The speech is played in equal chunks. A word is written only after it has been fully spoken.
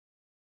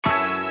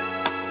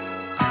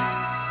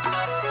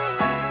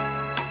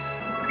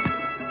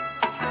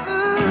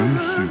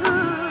Music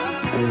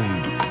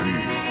on the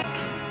beat.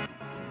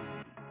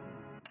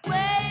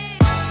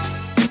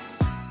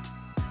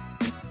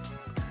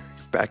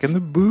 Back in the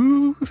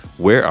booth.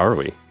 Where are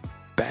we?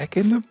 Back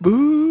in the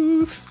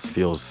booth. This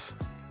feels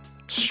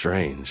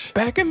strange.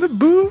 Back in the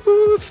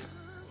booth.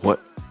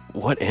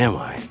 What am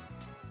I?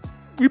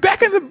 We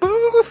back in the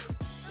booth.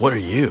 What are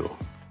you?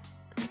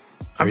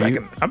 I'm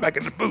back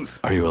in the booth.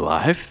 Are you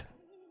alive?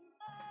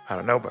 I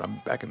don't know, but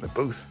I'm back in the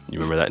booth. You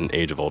remember that in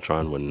Age of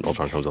Ultron when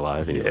Ultron comes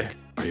alive and he's Yeah. like,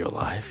 "Are you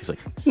alive?" He's like,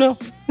 "No."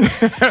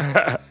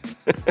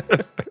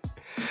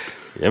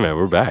 Yeah, man,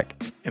 we're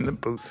back In the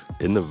booth.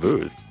 in the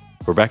booth.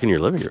 We're back in your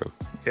living room.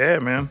 Yeah,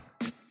 man.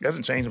 It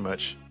hasn't changed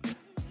much.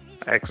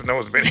 I actually know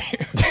it's been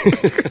here.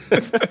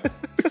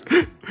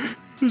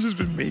 It's just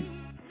been me.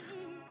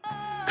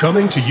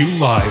 Coming to you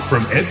live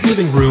from Ed's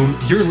living room,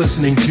 you're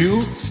listening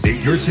to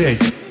State Your Take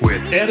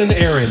with Ed and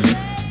Aaron.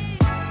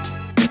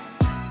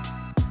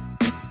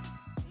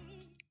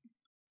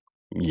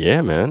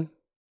 Yeah, man.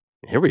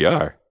 Here we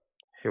are.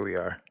 Here we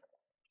are.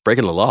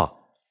 Breaking the law.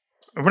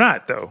 We're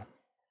not, though.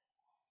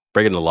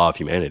 Breaking the law of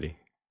humanity.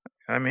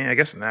 I mean, I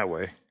guess in that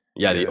way.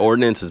 Yeah, the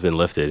ordinance has been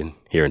lifted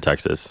here in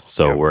Texas,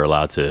 so Yep. we're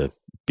allowed to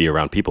be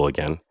around people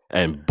again.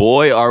 And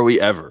boy, are we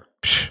ever.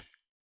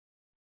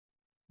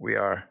 We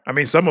are. I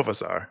mean, some of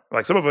us are.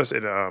 Like, some of us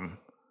in the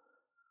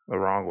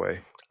wrong way.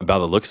 About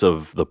the looks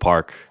of the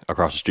park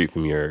across the street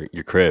from your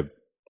crib,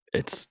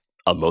 it's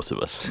most of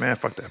us. Man,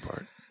 fuck that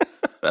part.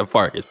 That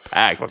park is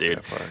packed, Fuck dude.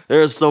 that part.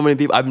 There are so many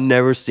people. I've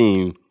never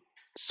seen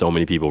so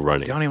many people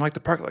running. They don't even like the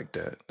park like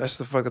that. That's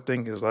the fucked up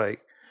thing is like,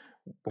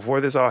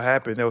 before this all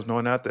happened, there was no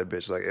one out that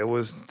bitch. Like, it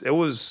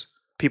was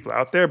people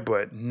out there,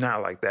 but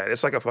not like that.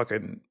 It's like a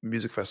fucking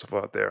music festival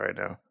out there right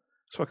now.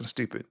 It's fucking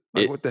stupid.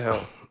 Like, what the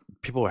hell?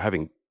 People are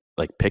having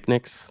like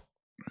picnics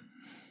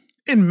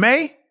In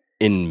May?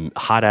 in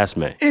hot ass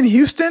May. In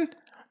Houston?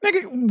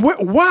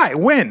 Nigga, why?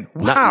 When?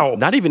 How?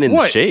 Not even in the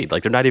What? shade.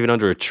 Like they're not even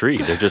under a tree.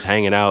 They're just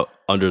hanging out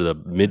under the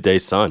midday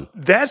sun.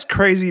 That's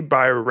crazy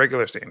by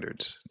regular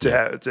standards to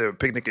have to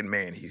picnic in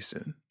May in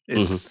Houston.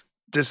 It's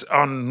just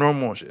on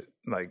normal shit.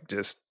 Like,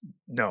 just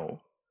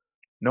no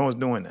one's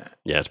doing that.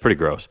 Yeah, it's pretty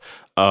gross.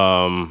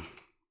 How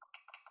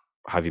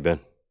have you been?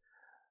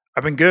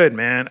 I've been good,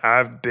 man.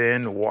 I've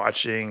been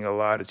watching a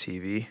lot of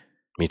TV,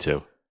 Me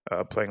too.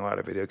 playing a lot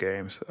of video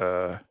games. What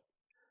are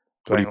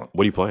Playing,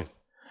 you playing?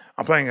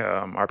 I'm playing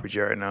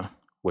RPG right now,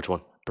 Which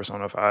one?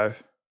 Persona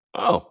 5.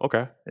 Oh,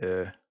 okay.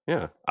 Yeah,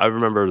 Yeah, I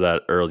remember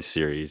that early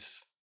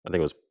series. I think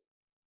it was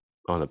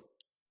on the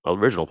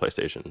original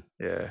PlayStation.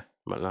 yeah.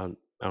 But not,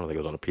 I don't think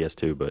it was on a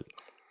PS2, but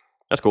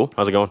that's cool.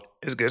 How's it going?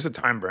 It's good. It's a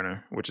time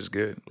burner, which is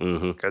good.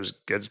 Mm-hmm. I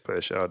just play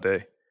the shit all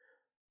day.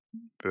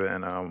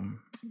 Been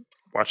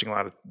watching a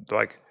lot of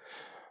like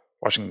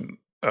I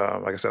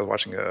said, I was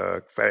watching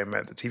the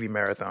TV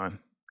marathon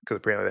because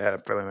apparently they had a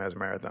Family Matters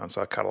marathon,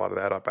 so I caught a lot of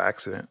that up by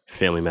accident.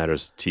 Family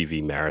Matters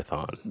TV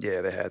marathon.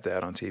 Yeah, they had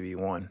that on TV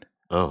One.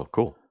 Oh,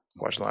 cool.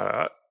 Watched a lot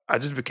of. I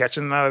just been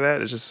catching a lot of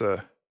that. It's just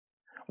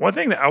one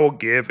thing that I will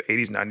give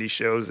 80s 90s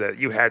shows that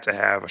you had to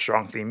have a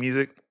strong theme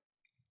music.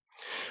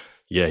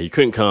 Yeah, you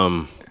couldn't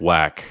come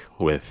whack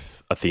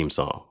with a theme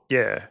song.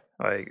 Yeah,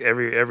 like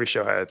every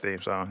show had a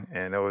theme song,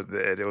 and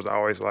it was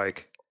always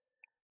like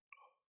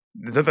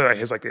nothing like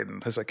hits like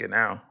it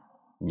now.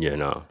 Yeah,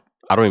 no.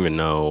 I don't even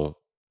know.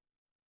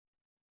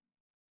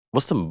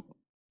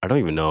 I don't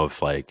even know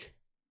if like,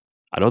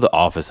 I know The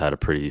Office had a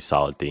pretty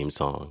solid theme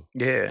song.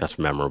 Yeah, That's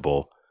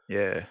memorable.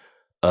 yeah.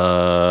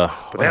 But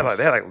But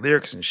they had like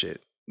lyrics and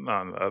shit.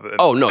 On the other,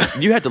 Oh no,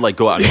 you had to like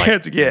go out and You like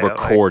had to- yeah,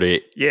 record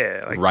it,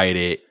 yeah, like write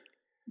it.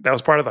 that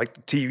was part of like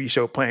the TV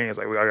show playing. It's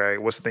like, all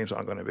right, what's the theme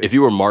song going to be? If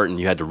you were Martin,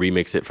 you had to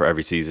remix it for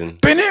every season.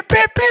 Yeah,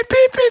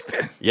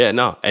 Yeah,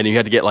 no, and you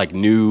had to get like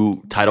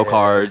new title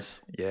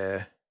cards.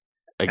 yeah.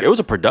 Like it was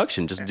a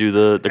production just to do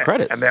the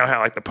credits. And they all had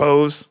like the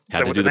pose. Had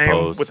to with do the name,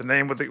 pose. with the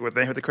name with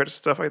the credits and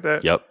stuff like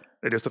that. Yep.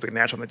 They did stuff like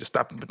natural and they just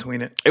stopped in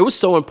between it. It was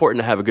so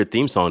important to have a good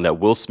theme song that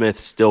Will Smith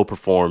still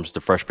performs the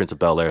Fresh Prince of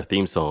Bel-Air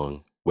theme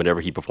song whenever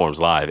he performs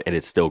live, and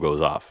it still goes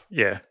off.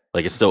 Yeah,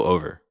 Like it's still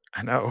over,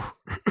 I know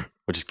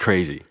which is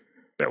crazy.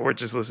 that we're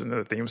just listening to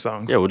the theme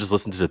songs. Yeah, we'll just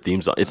listen to the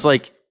theme song. It's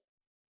like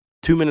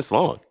 2 minutes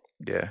long,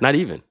 Yeah. not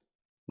even,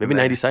 maybe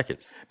Man. 90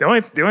 seconds. The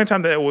only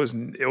time that it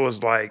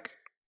was like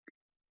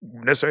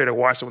necessary to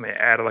watch it when they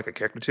added like a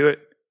character to it.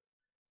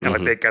 And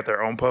like Mhm. they got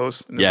their own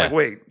post. And Yeah. it's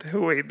like,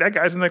 wait, that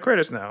guy's in the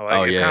credits now. Like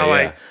Oh, it's yeah, kind of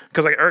yeah. like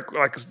because like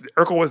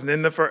Urkel wasn't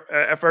in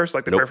at first,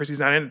 like the Nope. very first he's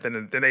not in it.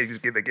 Then they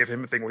just give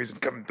him a thing where he's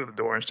coming through the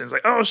door and shit. It's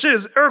like, oh shit,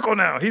 it's Urkel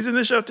now. He's in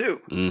the show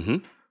too. Mm-hmm.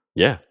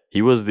 Yeah,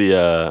 he was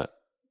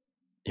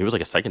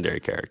like a secondary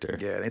character.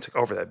 Yeah, they took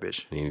over that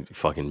bitch. And he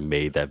fucking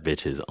made that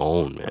bitch his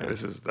own, man.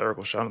 This is the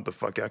Urkel show. What the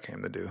fuck y'all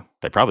came to do?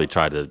 They probably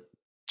tried to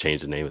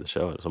change the name of the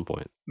show at some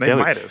point. They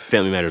might have.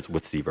 Family Matters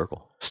with Steve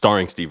Urkel,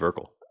 starring Steve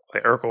Urkel.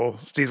 Like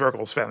Steve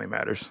Urkel's Family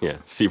Matters. Yeah,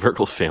 Steve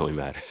Urkel's Family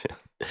Matters.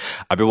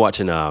 I've been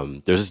watching.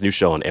 There's this new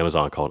show on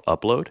Amazon called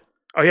Upload.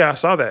 Oh yeah, I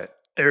saw that.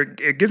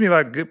 It gives me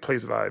like Good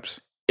Place vibes.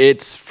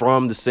 It's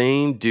from the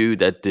same dude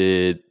that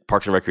did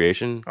Parks and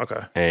Recreation Okay.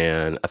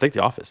 and I think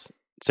The Office.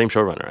 Same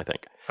showrunner, I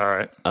think. All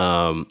right.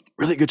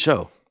 Really good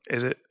show.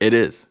 Is it? It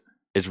is.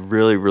 It's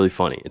really, really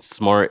funny. It's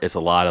smart. It's a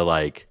lot of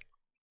like,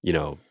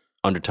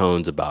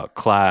 undertones about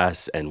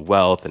class and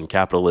wealth and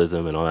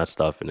capitalism and all that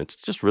stuff. And it's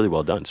just really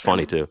well done. It's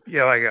funny too.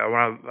 Yeah, like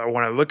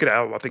when I look at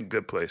it, I think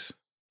Good Place.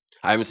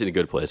 I haven't seen A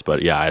Good Place,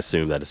 but yeah, I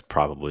assume that it's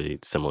probably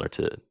similar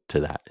to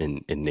that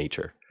in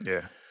nature.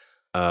 Yeah.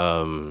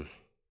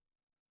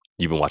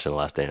 You've been watching The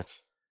Last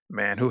Dance.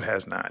 Man, who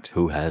has not?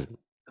 Who hasn't?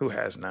 Who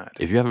has not?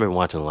 If you haven't been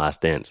watching The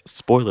Last Dance,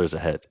 spoilers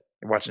ahead.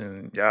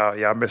 Watching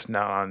y'all missing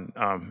out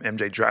on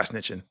MJ dry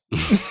snitching.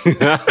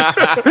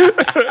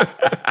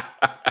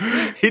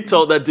 He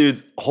told that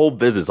dude's whole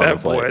business on the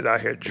That plane. boy is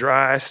out here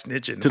dry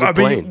snitching To the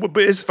plane.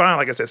 But it's fine.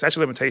 Like I said, statute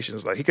of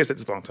limitations. Like he could have said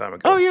this a long time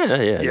ago. Oh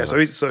yeah. Yeah. No.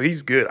 So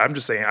he's good. I'm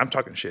just saying. I'm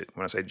talking shit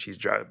when I say he's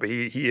dry, but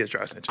he is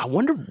dry snitching. I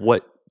wonder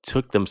what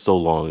took them so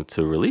long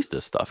to release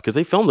this stuff, because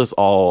they filmed this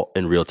all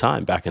in real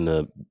time back in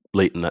the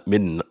mid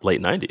and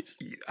late 90s.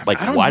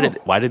 Like, I don't why know.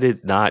 why did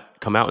it not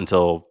come out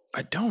until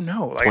I don't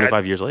know. Like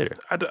 25 years later?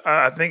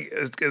 I think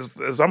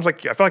it's almost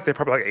like I feel like they're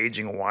probably like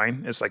aging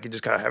wine. It's like you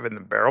just gotta have it in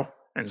the barrel,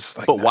 and it's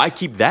like. But why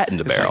keep that in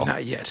the it's barrel? like,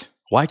 not yet.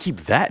 Why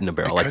keep that in the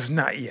barrel? Because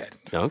not yet.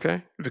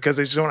 Okay. Because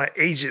they just want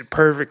to age it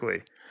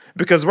perfectly.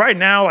 Because right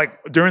now,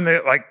 like during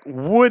the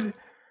would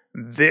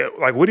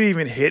it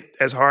even hit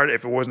as hard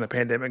if it wasn't a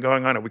pandemic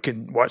going on and we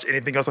couldn't watch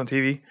anything else on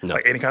TV? No.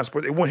 Like any kind of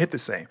sport, it wouldn't hit the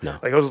same. No.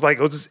 Like it was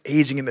just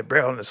aging in the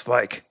barrel, and it's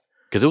like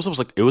Because it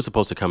was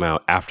supposed to come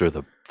out after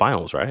the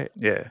finals, right?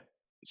 yeah.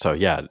 So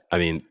yeah, I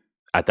mean,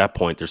 at that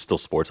point, there's still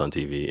sports on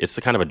TV. It's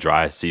kind of a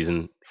dry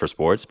season for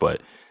sports,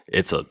 but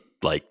it's a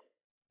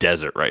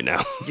desert right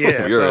now.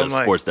 Yeah, we're so in a I'm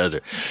like- sports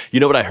desert. You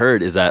know what I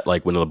heard is that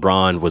like when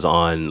LeBron was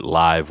on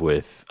live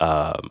with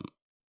who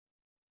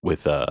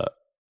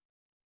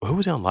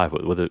was he on live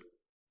with? Was it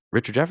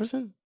Richard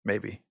Jefferson?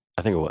 Maybe.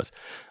 I think it was.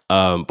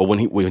 But when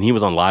he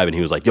was on live and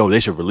he was like, "Yo, they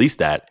should release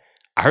that,"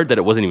 I heard that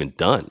it wasn't even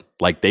done.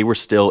 Like they were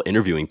still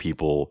interviewing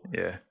people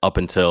Yeah. up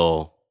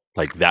until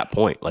like that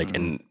point. Like, Mhm.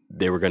 and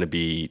they were going to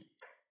be.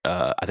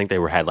 I think they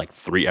had like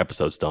 3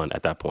 episodes done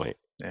at that point.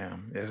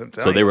 Damn. Yes, I'm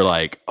So telling they you. were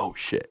like, "Oh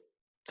shit!"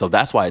 So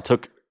that's why it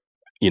took,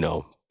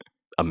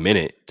 a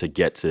minute to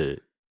get to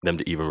them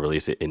to even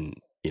release it in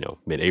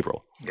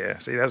mid-April. Yeah.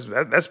 See, that's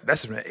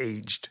been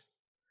aged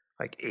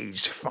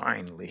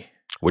finally.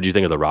 What do you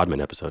think of the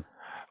Rodman episode?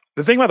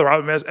 The thing about the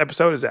Robin Mez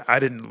episode is that I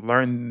didn't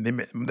learn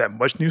that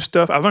much new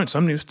stuff. I learned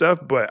some new stuff,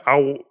 but I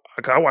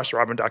watched the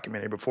Robin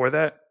documentary before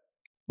that.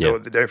 Yeah.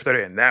 The day after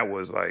that, and that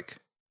was like,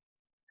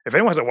 if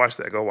anyone hasn't watched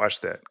that, go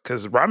watch that,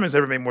 because Robin's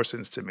never made more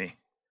sense to me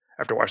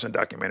after watching the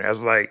documentary. I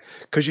was like,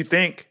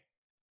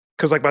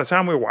 because like by the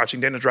time we were watching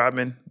Dennis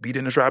Rodman,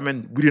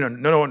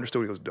 no one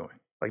understood what he was doing.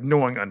 Like no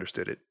one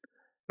understood it.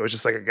 It was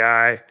just like a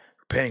guy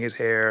painting his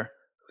hair,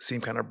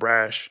 seemed kind of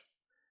brash,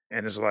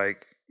 and it's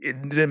like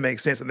it didn't make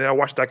sense. And then I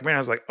watched the documentary, I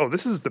was like, oh,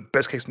 this is the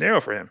best case scenario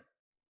for him.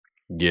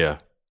 Yeah.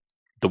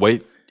 The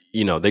way,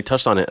 they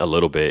touched on it a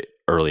little bit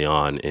early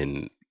on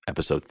in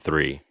episode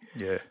 3,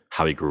 Yeah.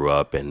 how he grew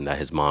up and that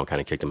his mom kind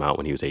of kicked him out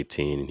when he was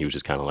 18. And he was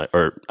just kind of like,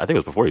 or I think it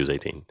was before he was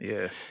 18.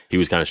 Yeah. He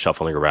was kind of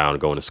shuffling around,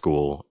 going to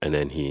school. And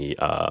then he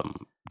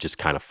just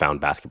kind of found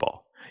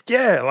basketball.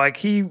 Yeah. Like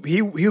he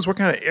was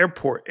working at an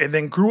airport and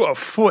then grew a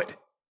foot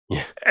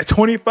Yeah. at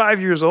 25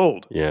 years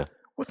old. Yeah.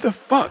 What the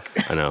fuck?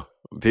 I know.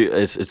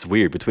 It's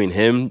weird between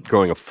him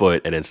growing a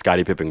foot and then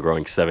Scottie Pippen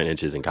growing 7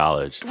 inches in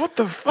college. What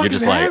the fuck? You're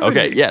just is like, happening?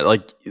 okay, yeah,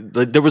 like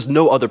there was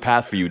no other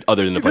path for you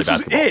other than to play This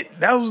was basketball. it.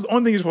 That was the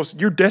only thing you're supposed to.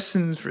 You're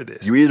destined for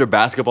this. You were either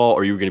basketball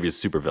or you were going to be a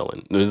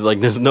supervillain.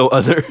 There's no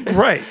other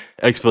Right.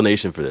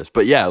 explanation for this.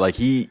 But yeah, like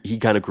he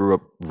kind of grew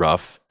up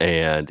rough,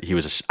 and he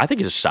was I think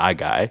he's a shy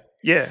guy,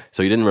 Yeah.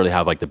 so he didn't really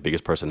have like the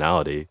biggest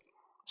personality.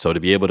 So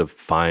to be able to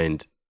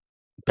find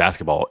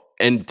basketball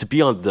and to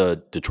be on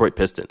the Detroit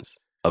Pistons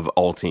of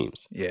all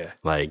teams, Yeah.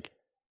 like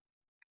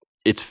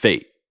it's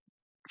fate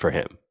for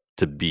him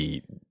to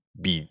be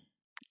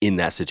in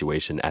that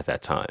situation at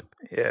that time.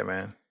 Yeah,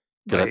 man.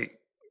 'Cause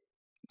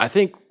I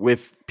think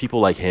with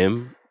people like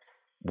him,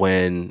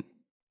 when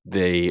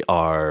they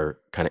are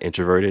kind of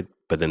introverted,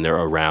 but then they're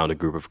around a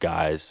group of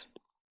guys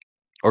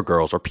or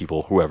girls or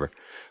people, whoever,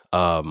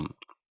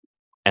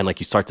 and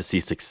like you start to see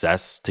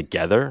success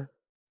together,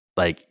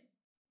 like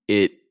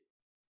it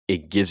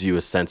gives you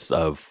a sense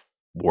of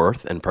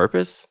worth and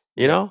purpose,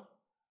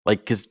 like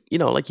because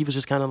like he was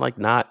just kind of like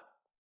not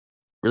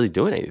really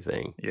doing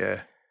anything,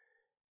 yeah.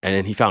 and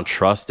then he found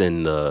trust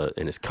in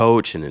his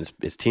coach and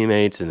his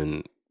teammates, and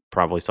then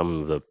probably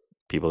some of the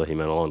people that he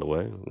met along the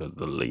way,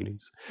 the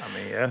ladies. I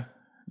mean, yeah.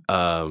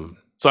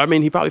 So I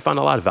mean, he probably found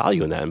a lot of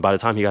value in that, and by the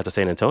time he got to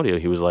San Antonio,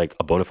 he was like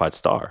a bona fide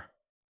star.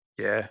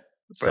 Yeah.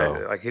 But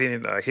So like he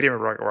didn't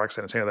rock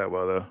San Antonio that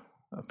well though.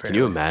 can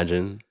you apparently.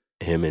 imagine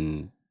him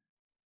and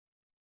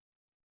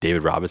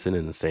David Robinson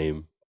in the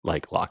same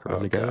like locker room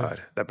Oh together?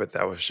 God.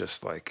 That was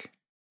just like,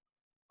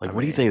 Like, I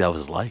what do you mean- think that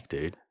was like,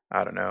 dude?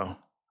 I don't know.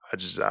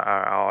 All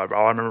I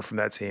remember from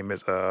that team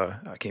is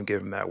Akeem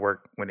gave him that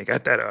work when he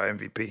got that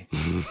MVP.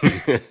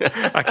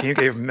 Akeem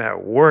gave him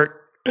that work.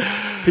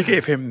 He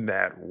gave him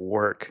that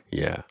work.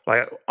 Yeah.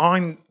 Like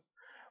on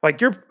Like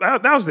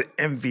that was the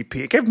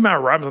MVP. Kevin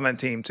Robin's on that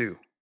team too.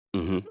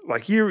 Hmm.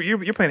 Like you're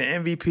playing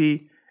an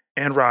MVP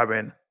and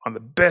Robin on the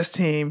best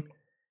team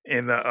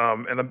in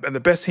the and the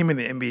best team in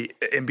the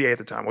NBA at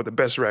the time with the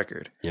best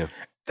record. Yeah.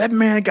 That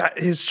man got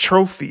his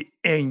trophy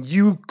and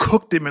you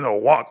cooked him in a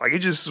walk. Like it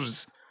just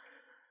was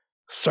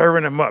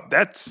serving him up.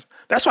 That's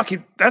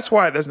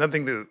why there's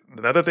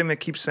another thing that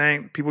keeps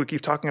saying people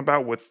keep talking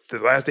about with the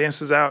Last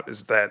Dance is out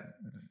is that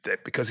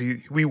because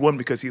we won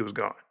because he was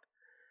gone.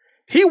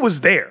 He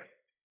was there.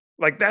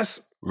 Like that's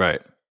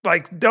Right.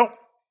 like don't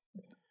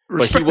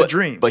respect the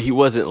dream. But he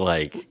wasn't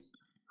like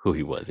who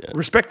he was yet.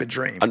 Respect the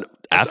dream.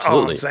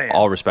 Absolutely. I'm saying.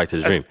 All respect to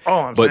the dream. That's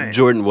all I'm but saying.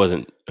 Jordan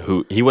wasn't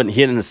he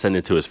hadn't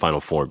ascended to his final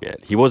form yet.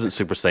 He wasn't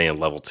Super Saiyan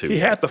level 2. He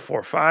had the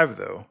 4-5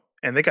 though.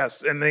 And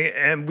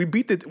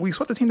we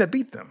swept the team that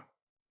beat them.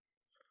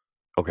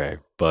 Okay,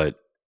 but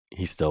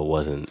he still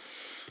wasn't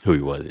who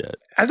he was yet.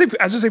 I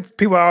just think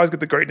people always get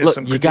the greatness.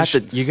 Look, you got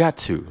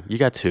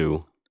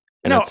two.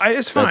 And No,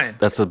 it's fine.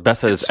 That's the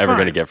best that it's ever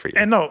going to get for you.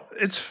 And no,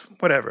 it's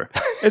whatever.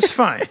 It's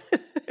fine.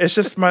 It's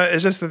just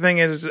the thing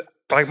is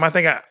like my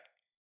thing.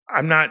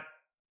 I'm not.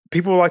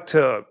 People like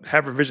to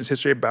have revisionist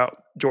history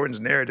about Jordan's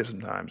narrative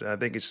sometimes, and I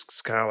think it's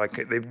just kind of like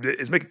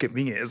it's making it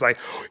convenient. It's like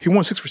he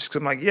won 6 for 6.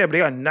 I'm like, yeah, but they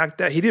got knocked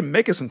out. He didn't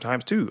make it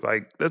sometimes too.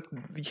 Like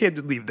you can't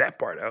just leave that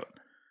part out.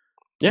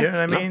 Yeah, you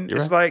know what I mean? You're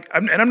It's right.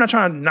 like, I'm not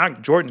trying to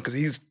knock Jordan because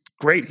he's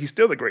great. He's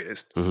still the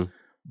greatest. Mhm.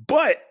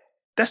 But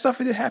that stuff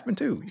did happen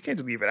too. You can't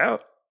just leave it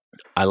out.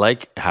 I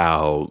like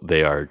how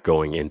they are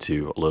going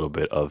into a little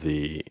bit of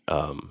the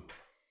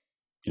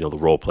the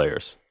role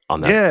players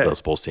on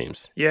those Bulls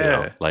teams.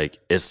 Yeah. Like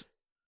it's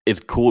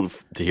cool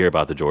to hear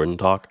about the Jordan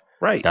talk.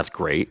 Right. That's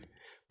great.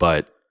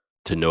 But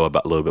to know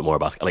about a little bit more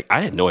about, like,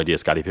 I had no idea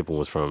Scottie Pippen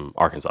was from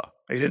Arkansas.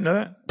 You didn't know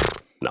that?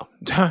 No.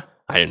 Do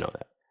I didn't know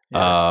that.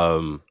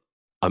 Yeah.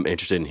 I'm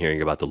interested in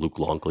hearing about the Luke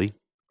Longley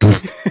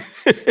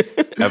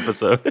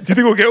episode. you think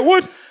we'll get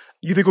one?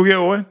 You think we'll get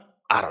one?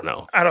 I don't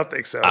know. I don't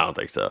think so. I don't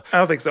think so. I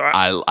don't think so.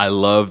 I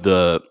love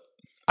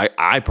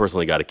I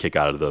personally got a kick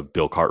out of the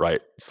Bill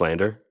Cartwright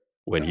slander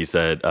when he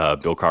said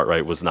Bill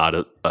Cartwright was not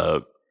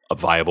a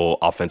viable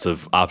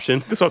offensive option.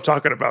 This is what I'm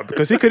talking about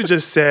because he could have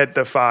just said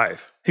the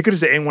 5. He could have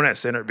said anyone at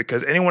center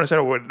because anyone at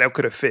center that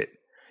could have fit.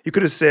 You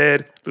could have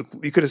said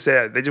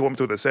they just want me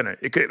to the center.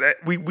 It could that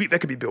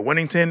could be Bill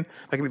Winnington.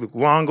 That could be Luke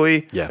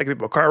Longley. Yeah. That could be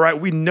Bill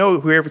Cartwright. We know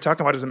whoever we're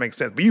talking about doesn't make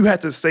sense, but you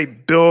had to say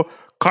Bill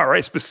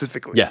Cartwright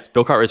specifically. Yeah,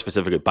 Bill Cartwright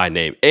specifically by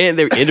name, and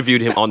they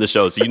interviewed him on the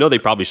show, so they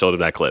probably showed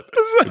him that clip,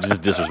 which is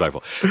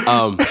disrespectful.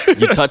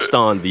 You touched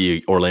on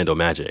the Orlando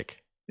Magic.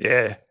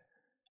 Yeah.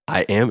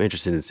 I am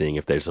interested in seeing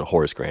if there's a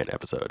Horace Grant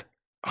episode.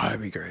 Oh, that'd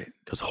be great.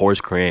 Because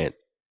Horace Grant,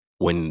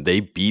 when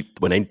they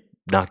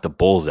knocked the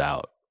Bulls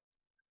out,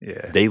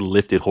 Yeah. they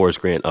lifted Horace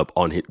Grant up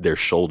on their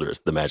shoulders,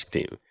 the Magic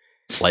team.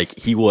 Like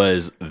he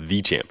was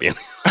the champion.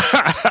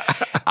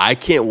 I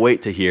can't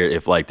wait to hear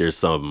if like there's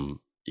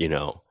some,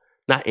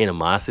 not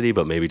animosity,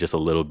 but maybe just a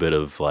little bit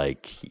of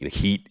like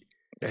heat.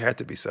 There had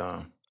to be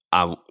some.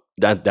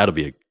 That'll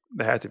be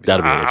There had to be.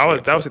 That'll Some. be an I would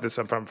interesting see this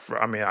some from.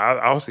 I mean,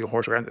 I would see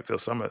Horace Grant to feel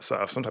some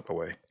type of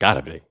way.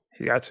 gotta be.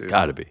 He got to.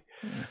 Gotta be.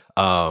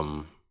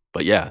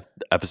 But yeah,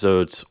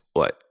 episodes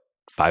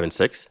 5 and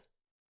 6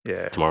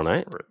 Yeah. tomorrow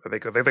night. They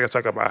could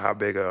talk about how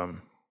big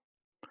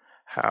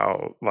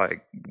how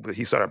like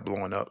he started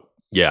blowing up.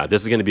 Yeah,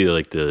 this is gonna be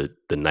like the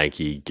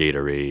Nike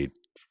Gatorade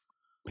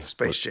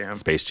Space Jam.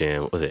 Space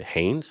Jam. Was it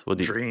Haynes?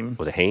 Dream.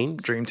 Was it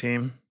Haynes? Dream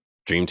Team.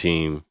 Dream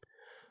Team.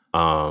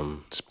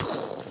 And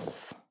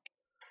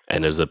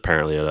there's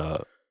apparently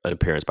an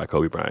appearance by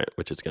Kobe Bryant,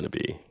 which is gonna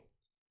be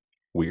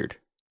weird.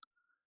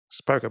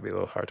 It's probably gonna be a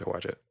little hard to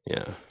watch it.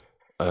 Yeah.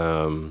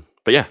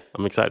 But yeah,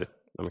 I'm excited.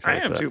 I for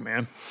am that. too,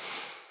 man.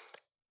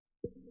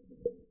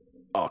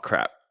 Oh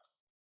crap.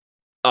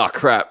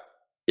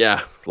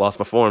 Yeah, lost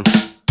my form.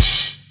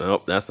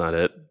 Nope, that's not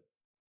it.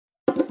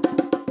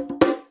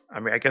 I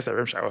mean, I guess that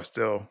rim shot was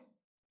still.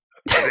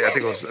 I think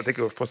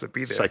it was supposed to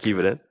be there. Should I keep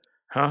it in?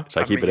 Huh?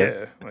 Should I keep it in?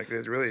 Yeah. Like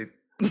it's really.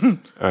 All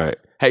right.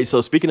 Hey,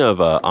 so speaking of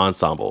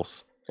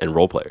ensembles and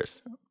role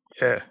players,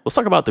 Yeah. let's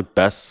talk about the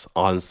best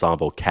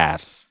ensemble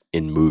casts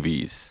in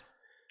movies,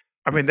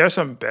 I mean, there's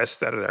some best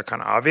that are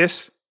kind of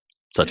obvious,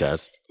 such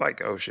as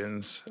like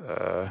Oceans.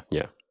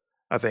 Yeah.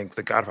 I think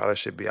The Godfather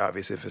should be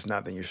obvious. If it's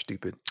not, then you're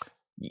stupid.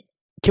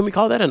 Can we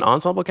call that an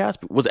ensemble cast?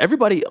 Was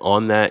everybody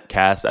on that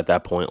cast at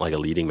that point like a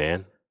leading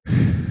man?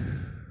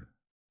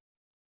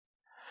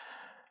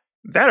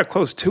 That or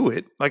close to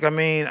it. Like, I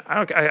mean,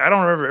 I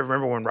don't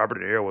remember when Robert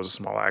De Niro was a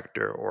small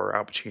actor or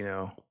Al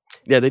Pacino.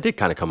 Yeah, they did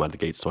kind of come out of the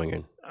gate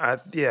swinging.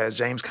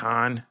 James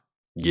Caan.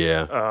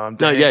 Yeah. No,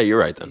 Dan- yeah, you're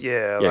right then.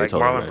 Yeah, you're like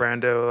totally Marlon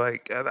right. Brando.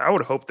 Like, I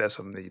would hope that's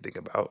something that you think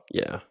about.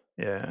 Yeah.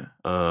 Yeah.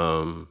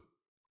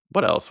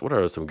 What else? What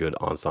are some good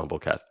ensemble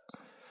casts?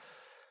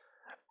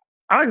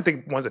 I like to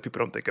think ones that people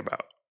don't think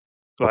about.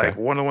 Like,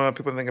 Okay. one of the ones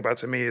people think about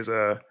to me is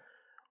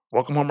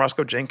Welcome Home,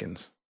 Roscoe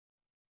Jenkins.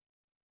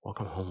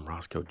 Welcome Home,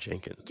 Roscoe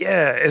Jenkins.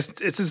 Yeah, it's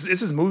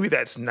this movie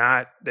that's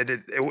not that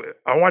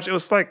I watched. It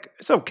was like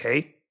it's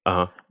okay, Uh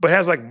huh. but it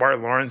has like Bart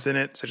Lawrence in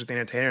it, Cedric the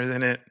Entertainer's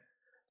in it,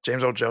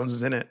 James Earl Jones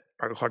is in it.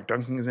 Michael Clark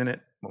Duncan is in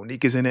it.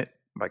 Monique is in it.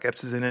 Mike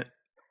Epps is in it.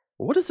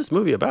 What is this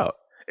movie about?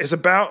 It's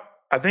about,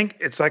 I think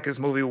it's like this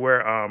movie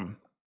where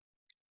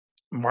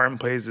Martin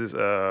plays his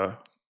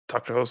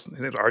talk show host.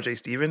 His name's RJ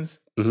Stevens.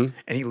 Mm-hmm.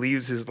 And he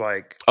leaves his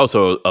like... Oh,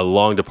 so a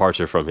long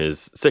departure from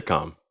his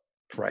sitcom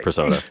Right.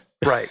 persona.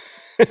 Right.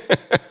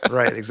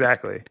 Right,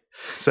 exactly.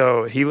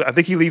 So I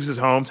think he leaves his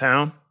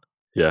hometown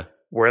Yeah.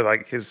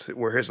 where his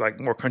like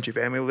more country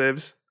family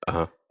lives.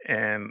 Uh-huh.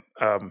 And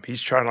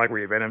he's trying to like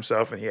reinvent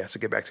himself, and he has to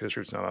get back to his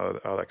roots and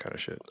all that kind of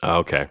shit. Oh,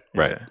 okay.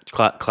 Right.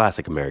 Yeah.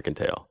 Classic American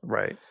Tale.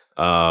 Right.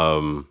 What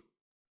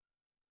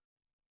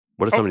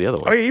are some of the other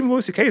ones? Oh yeah, even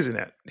Louis C.K.'s in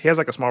that. He has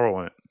like a small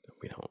role in it.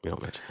 We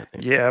don't mention that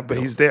name. Yeah, but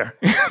he's there.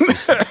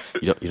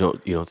 You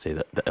don't say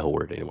the L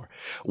word anymore.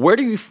 Where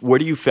do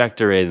you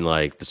factor in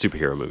like the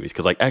superhero movies?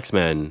 Because like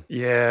X-Men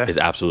Yeah. is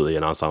absolutely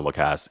an ensemble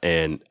cast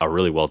and a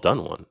really well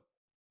done one.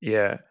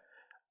 Yeah.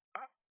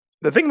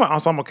 The thing about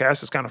ensemble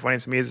cast is kind of funny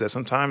to me is that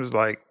sometimes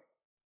like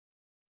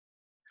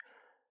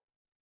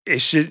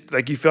it should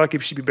like you feel like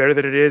it should be better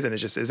than it is, and it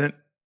just isn't.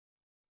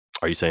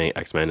 Are you saying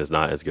X-Men is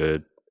not as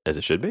good as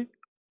it should be?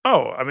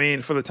 Oh, I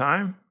mean, for the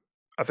time,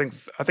 I think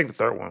the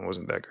third one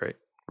wasn't that great.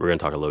 We're gonna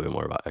talk a little bit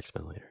more about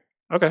X-Men later.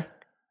 Okay.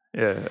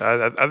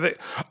 Yeah. I think.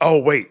 Oh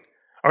wait,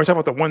 are we talking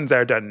about the ones that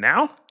are done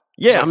now?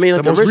 Yeah, I mean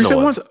like the most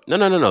original recent ones? No.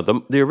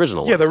 The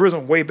original Yeah, ones. the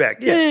original way back.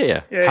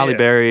 Yeah. Halle yeah.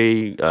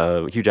 Berry,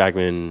 Hugh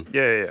Jackman,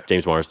 Yeah.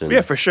 James Marsden.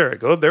 Yeah, for sure.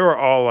 They were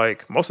all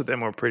like most of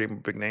them were pretty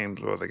big names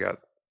when they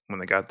got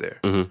there.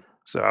 Mm-hmm.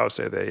 So I would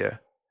say that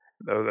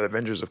the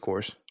Avengers, of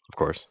course. Of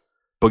course.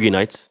 Boogie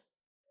Nights.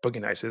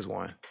 Boogie Nights is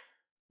one.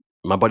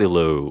 My buddy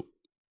Lou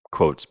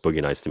quotes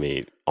Boogie Nights to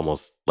me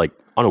almost like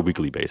on a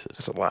weekly basis.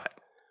 It's a lot.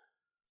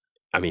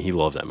 I mean, he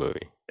loves that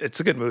movie. It's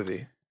a good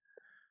movie.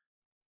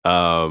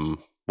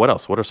 What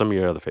else? What are some of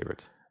your other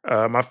favorites?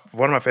 One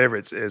of my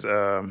favorites is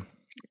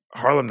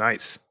Harlem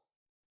Nights.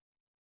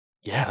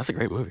 Yeah, that's a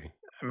great movie.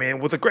 I mean,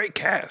 with a great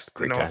cast.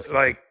 Great cast.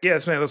 Like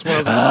yes, man, that's one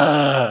of those.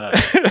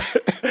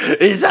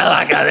 It's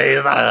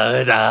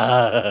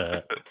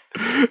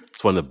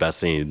one of the best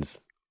scenes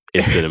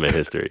in cinema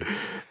history.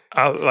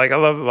 I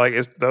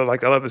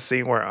love the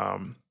scene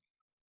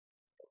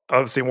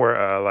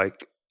where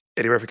like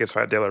Eddie Murphy gets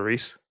fired Della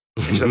Reese.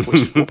 And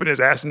she's whooping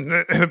his ass and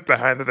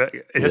behind the back.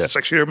 It's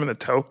like shoot him in the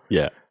toe.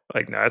 Yeah.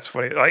 Like, no, that's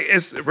funny. Like,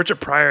 it's Richard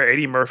Pryor,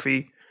 Eddie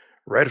Murphy,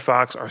 Red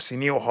Fox,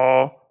 Arsenio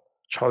Hall,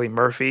 Charlie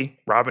Murphy,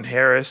 Robin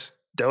Harris,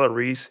 Della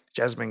Reese,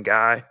 Jasmine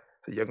Guy,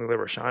 the young Lily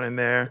Rashawn in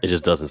there. It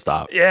just doesn't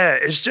stop. Yeah,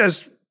 it's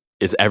just...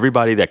 It's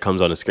everybody that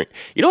comes on the screen.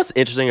 You know what's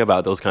interesting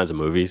about those kinds of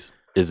movies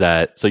is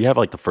that, so you have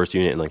like the first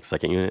unit and like the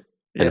second unit.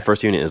 And the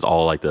first unit is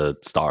all like the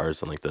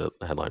stars and like the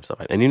headline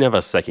stuff. And you have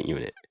a second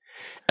unit.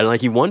 And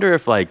like you wonder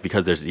if like,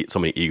 because there's so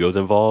many egos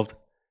involved,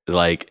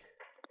 like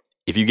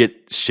if you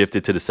get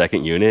shifted to the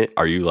second unit,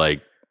 are you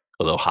like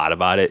a little hot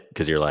about it?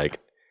 Because you're like,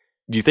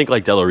 do you think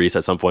like Della Reese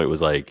at some point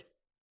was like,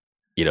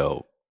 you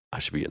know, I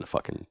should be in the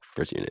fucking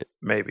first unit?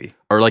 Maybe.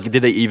 Or like,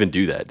 did they even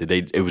do that?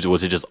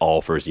 Was it just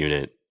all first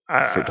unit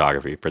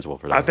photography, principal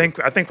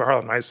photography? I think for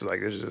Harlem Nights,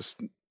 like there's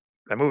just,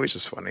 that movie's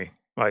just funny.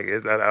 Like I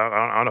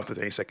don't know if there's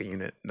any second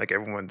unit. Like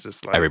everyone's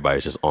just like,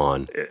 everybody's just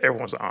on.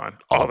 Everyone's on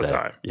all the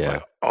time. Yeah.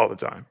 Like, all the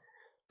time.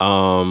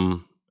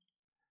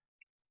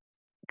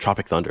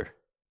 Tropic Thunder.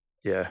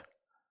 Yeah.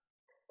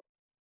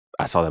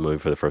 I saw that movie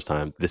for the first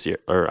time this year,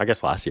 or I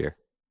guess last year.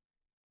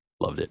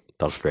 Loved it.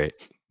 That was great.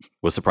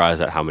 Was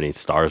surprised at how many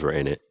stars were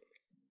in it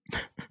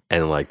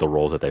and like the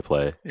roles that they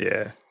play.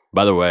 Yeah.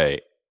 By the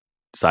way,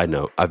 side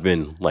note, I've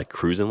been like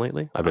cruising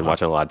lately. I've been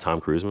watching a lot of Tom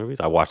Cruise movies.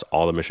 I watched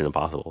all the Mission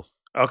Impossibles.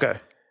 Okay.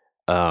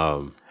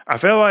 I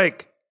feel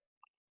like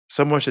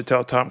someone should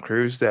tell Tom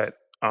Cruise that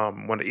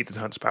one of Ethan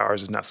Hunt's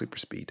powers is not super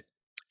speed.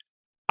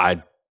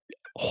 I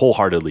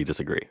wholeheartely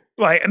disagree.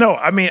 Like, no,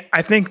 I mean,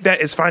 I think that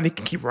it's fine. He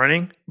can keep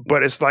running,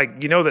 but it's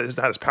like, you know that it's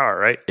not his power,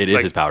 right? It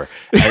is his power.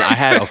 And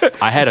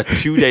I had a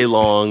 2-day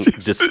long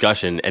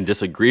discussion and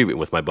disagreement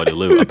with my buddy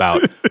Lou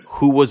about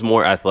who was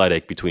more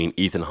athletic between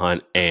Ethan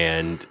Hunt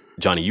and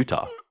Johnny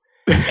Utah.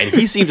 And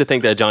he seemed to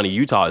think that Johnny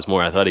Utah is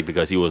more athletic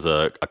because he was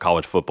a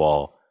college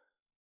football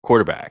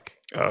quarterback.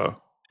 Oh.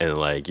 And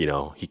like, you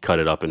know, he cut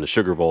it up in the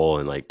Sugar Bowl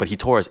and like, but he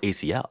tore his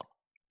ACL.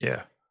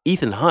 Yeah.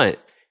 Ethan Hunt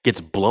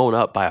gets blown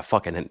up by a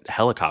fucking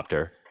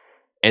helicopter,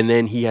 and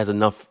then he has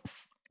enough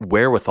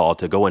wherewithal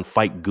to go and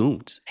fight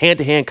goons,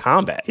 hand-to-hand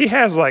combat. He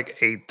has like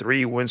a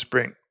 3-win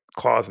sprint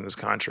clause in his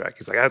contract.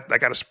 He's like, I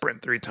got to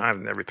sprint 3 times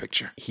in every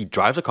picture. He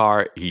drives a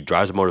car, he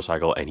drives a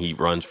motorcycle, and he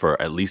runs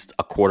for at least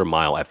a quarter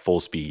mile at full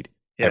speed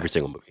every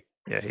single movie.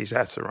 Yeah, he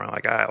has to run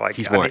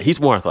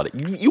He's more athletic.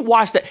 You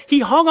watch that. He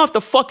hung off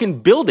the fucking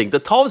building, the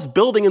tallest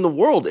building in the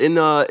world in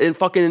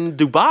fucking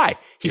Dubai.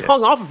 He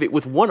hung off of it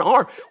with one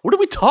arm. What are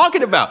we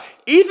talking about?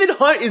 Ethan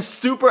Hunt is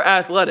super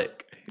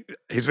athletic.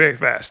 He's very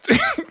fast.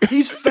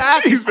 He's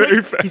fast. He's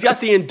very fast. He's got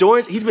the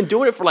endurance. He's been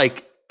doing it for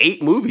like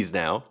 8 movies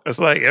now. It's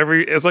like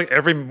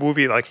every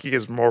movie, like he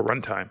gets more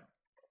runtime.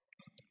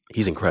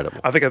 He's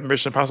incredible. I think of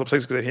Mission Impossible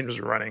 6 because him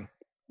just running.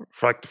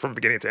 From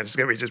beginning to end, it's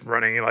gonna be just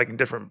running like in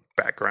different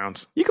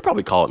backgrounds. You could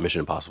probably call it Mission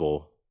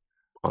Impossible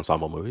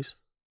ensemble movies.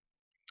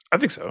 I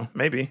think so.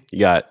 Maybe You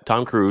got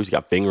Tom Cruise, you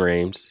got Bing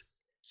Rames,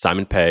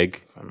 Simon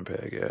Pegg. Simon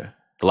Pegg. Yeah,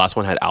 The last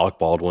one had Alec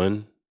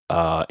Baldwin,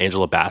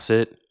 Angela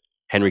Bassett,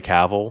 Henry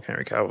Cavill.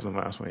 Henry Cavill was in the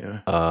last one.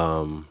 Yeah.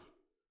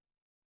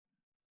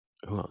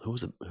 Who else? Who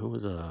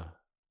was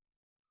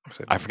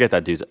said- I forget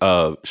that dude's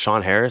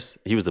Sean Harris.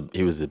 He was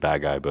the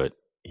bad guy, but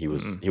he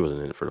wasn't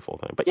in it for the full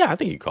thing. But yeah, I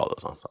think you could call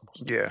those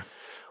ensembles. Yeah.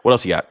 What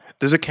else you got?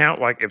 Does it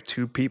count like if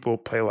two people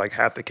play like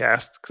half the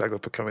cast? Because I go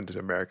put Coming to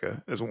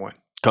America as one.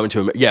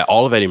 Yeah,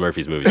 all of Eddie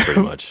Murphy's movies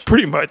pretty much.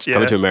 Pretty much, yeah.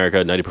 Coming to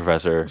America, Nutty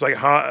Professor. It's like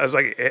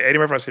Eddie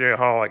Murphy and Arsenio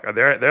Hall. Like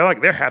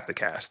they're half the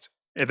cast,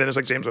 and then it's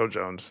like James Earl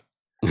Jones.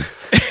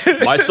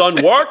 My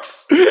son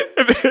works.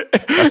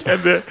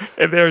 and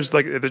there's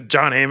like the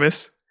John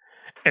Amos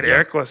and Yeah.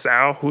 Eric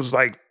LaSalle, who's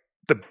like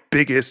the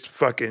biggest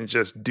fucking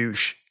just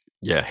douche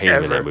Yeah, hate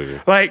him in that ever. movie.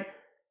 Like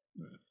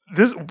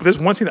this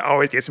one scene that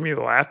always gets me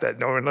to laugh that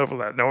no one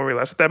really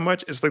laughs at that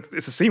much. It's like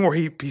it's a scene where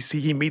he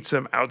meets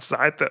him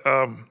outside the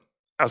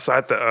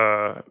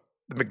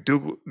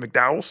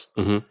McDowell's.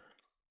 Mm-hmm.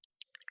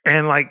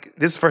 And like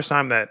this is the first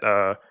time that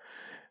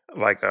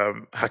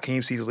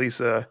Hakeem sees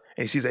Lisa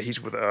and he sees that he's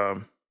with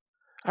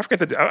I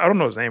forget I don't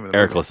know his name.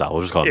 Eric LaSalle.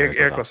 We'll just call him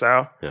Eric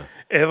LaSalle. Yeah.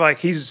 And like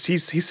he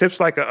sips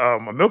like a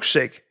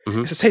milkshake.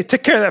 Mhm. He says, "Hey,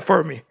 take care of that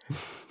for me."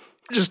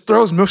 Just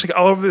throws milkshake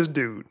all over this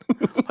dude.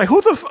 Like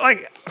who the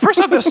like? First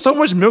off, there's so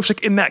much milkshake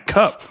in that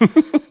cup.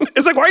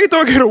 It's like, why are you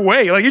throwing it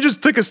away? Like you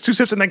just took us 2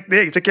 sips and like,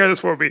 hey, take care of this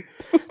for me.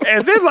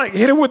 And then like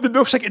hit him with the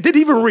milkshake. It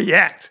didn't even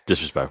react.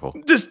 Disrespectful.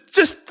 Just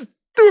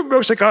threw a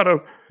milkshake on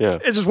him Yeah.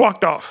 and just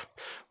walked off.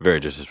 Very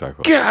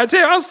disrespectful. God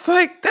damn! I was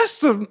like, that's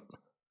some.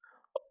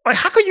 Like,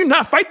 how could you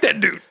not fight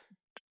that dude?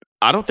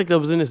 I don't think that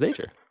was in his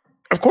nature.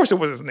 Of course, it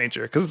was his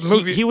nature because the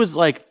movie. He was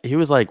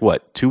like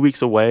what, 2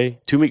 weeks away,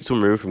 2 weeks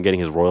removed from getting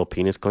his royal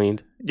penis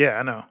cleaned. Yeah,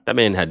 I know. That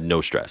man had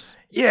no stress.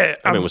 Yeah,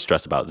 That man was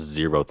stressed about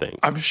zero things.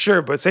 I'm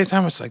sure, but at the same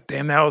time, it's like,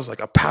 damn, that was like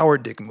a power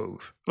dick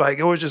move. Like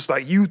it was just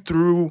like you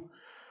threw,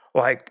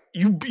 like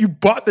you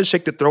bought the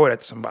shake to throw it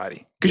at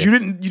somebody because Yeah.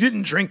 you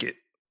didn't drink it.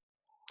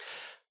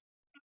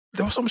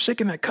 There was some shake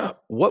in that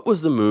cup. What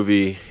was the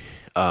movie?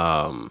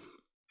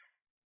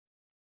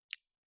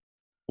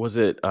 Was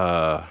it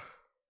oh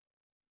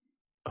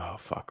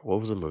fuck, what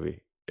was the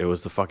movie? It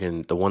was the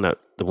one that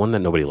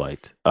nobody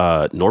liked.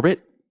 Norbit?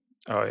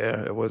 Oh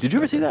yeah, it was. Did you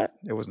ever see great. that?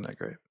 It wasn't that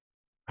great.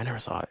 I never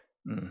saw it.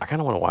 Mm. I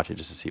kind of want to watch it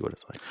just to see what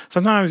it's like.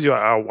 Sometimes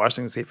I'll watch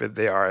things to see if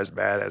they are as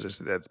bad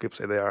as people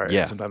say they are.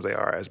 Yeah. And sometimes they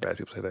are as bad as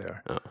people say they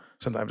are. Oh.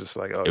 Sometimes it's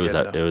like, oh, It was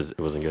yeah, that no. it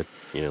wasn't good.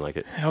 You didn't like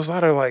it. It was a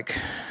lot of like,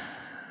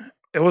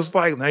 it was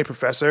like Nutty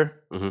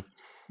Professor, Mhm.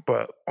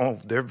 but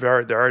there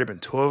already been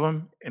 2 of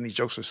them, and these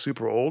jokes are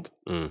super old.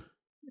 Mm.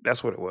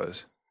 That's what it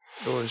was.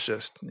 It was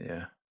just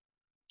yeah.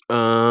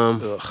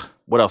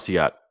 What else you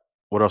got?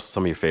 What else are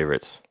some of your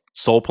favorites?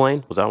 Soul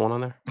Plane, was that one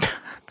on there?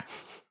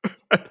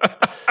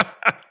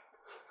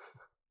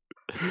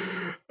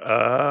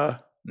 Nah,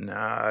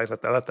 I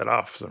left that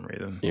off for some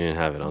reason. You didn't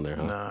have it on there,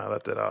 huh? Nah, I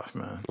left it off,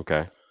 man.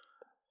 Okay.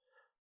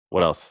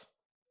 What else?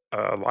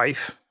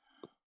 Life.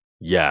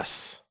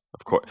 Yes,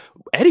 of course.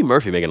 Eddie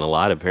Murphy making a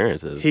lot of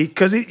appearances. He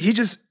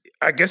just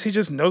I guess he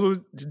just knows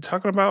what he's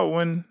talking about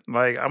when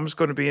like I'm just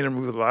going to be in a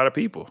movie with a lot of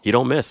people. He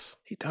don't miss.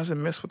 He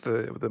doesn't miss with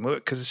the movie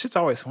because the shit's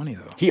always funny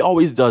though. He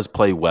always does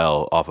play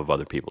well off of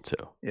other people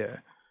too. Yeah.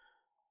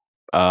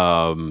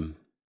 I'm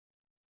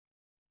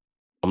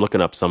looking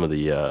up some of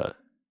the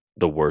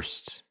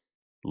worst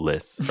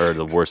lists or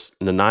the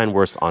 9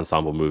 worst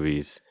ensemble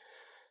movies.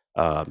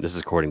 This is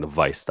according to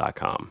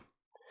Vice.com.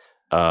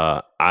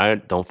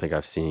 I don't think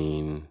I've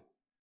seen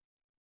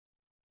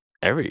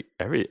any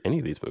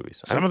of these movies.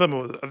 Some of them,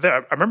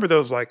 I remember there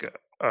was like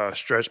a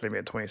stretch maybe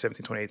in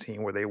 2017,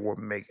 2018 where they would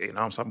make an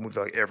ensemble movie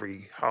like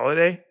every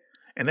holiday,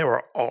 and they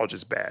were all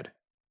just bad.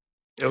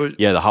 It was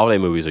Yeah, the holiday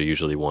movies are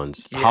usually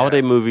ones. Yeah.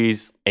 Holiday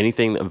movies,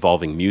 anything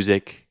involving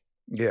music.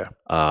 yeah.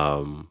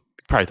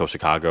 Probably throw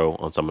Chicago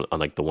on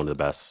like the one of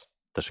the best,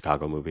 the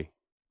Chicago movie.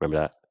 Remember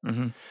that?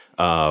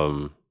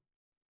 Mm-hmm.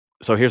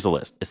 So here's the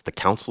list. It's The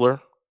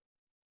Counselor.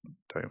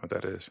 Tell me what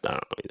that is. I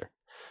don't know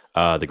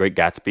either. The Great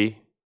Gatsby.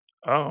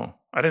 Oh,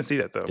 I didn't see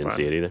that though. Didn't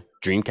see it either.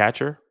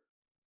 Dreamcatcher.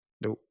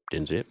 Nope.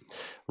 Didn't see it.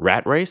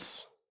 Rat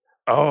Race.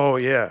 Oh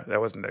yeah, that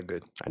wasn't that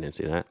good. I didn't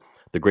see that.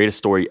 The Greatest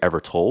Story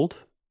Ever Told.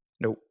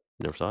 Nope.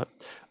 Never saw it.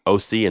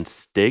 OC and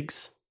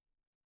Stigs.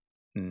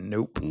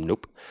 Nope.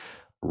 Nope.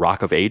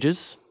 Rock of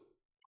Ages.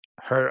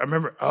 I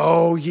remember.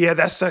 Oh yeah,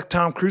 that's that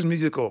Tom Cruise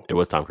musical. It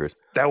was Tom Cruise.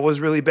 That was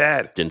really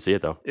bad. Didn't see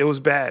it though. It was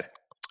bad.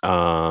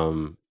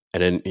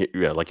 And then,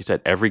 yeah, like you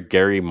said, every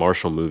Gary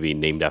Marshall movie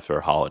named after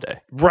a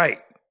holiday. Right.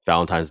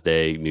 Valentine's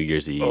Day, New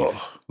Year's Eve, Ugh.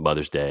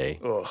 Mother's Day.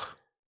 Ugh.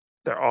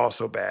 They're all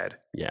so bad.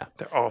 Yeah.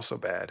 They're all so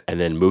bad. And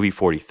then movie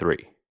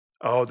 43.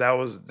 Oh, that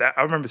was that.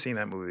 I remember seeing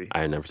that movie.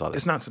 I never saw that.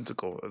 It's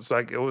nonsensical. It's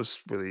like it was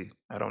really.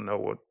 I don't know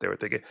what they were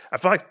thinking. I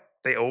feel like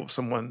they owe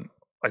someone.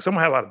 Like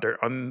someone had a lot of dirt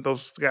on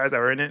those guys that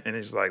were in it, and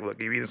it's like, look,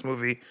 give me this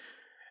movie,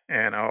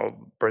 and I'll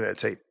burn that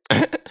tape.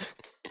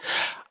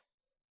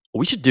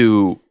 We should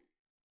do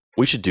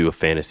a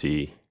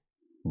fantasy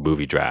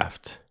movie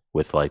draft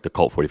with like the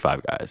Colt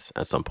 45 guys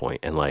at some point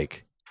and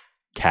like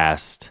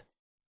cast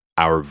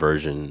our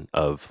version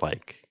of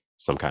like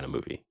some kind of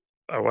movie.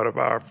 What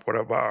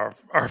about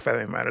our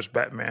Family Matters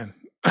Batman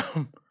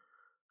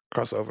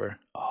crossover?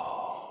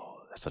 Oh,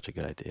 that's such a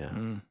good idea.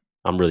 Mm.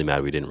 I'm really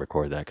mad we didn't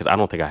record that because I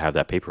don't think I have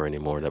that paper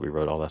anymore that we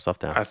wrote all that stuff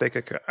down. I think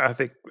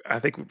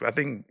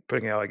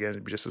putting it out again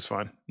would be just as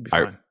fun. It'd be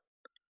All fun.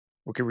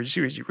 We could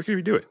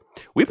redo it.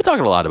 We've been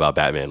talking a lot about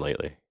Batman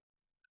lately.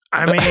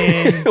 I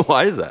mean,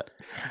 Why is that?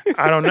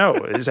 I don't know.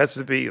 It just has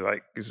to be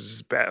like this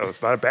is bad.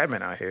 There's a lot of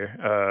Batman out here.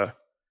 I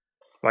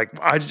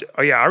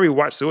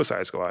rewatched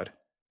Suicide Squad.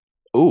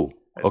 Ooh,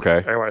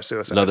 okay. I watched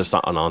Suicide. Another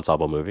an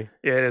ensemble movie.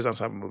 Yeah, it is an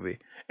ensemble movie.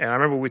 And I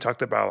remember we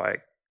talked about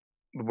like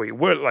what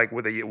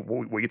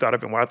you thought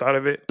of it and what I thought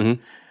of it. Mhm.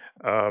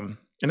 And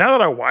now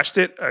that I watched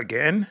it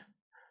again,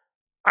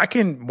 I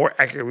can more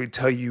accurately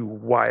tell you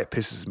why it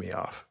pisses me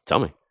off. Tell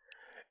me.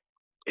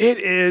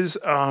 It's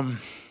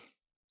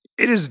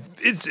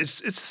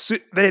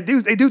they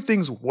do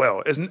things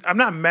well. I'm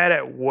not mad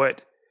at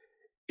what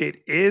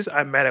it is.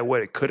 I'm mad at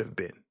what it could have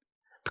been.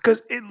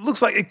 Because it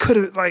looks like it could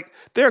have, like,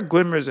 there are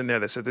glimmers in there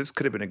that said this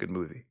could have been a good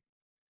movie.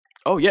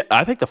 Oh yeah,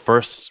 I think the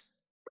first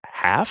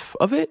half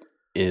of it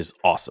is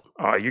awesome.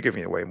 Oh, you're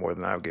giving it way more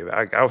than I would give it.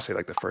 I would say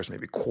like the first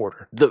maybe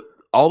quarter.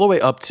 All the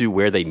way up to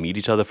where they meet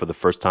each other for the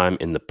first time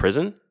in the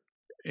prison.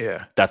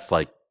 Yeah, That's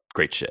like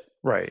great shit.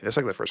 right. That's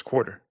like the first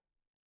quarter.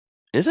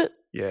 Is it?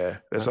 Yeah,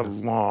 that's a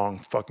long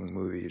fucking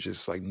movie. It's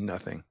just like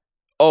nothing.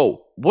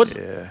 Oh, what's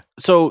Yeah.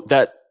 so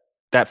that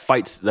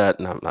fights that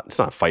it's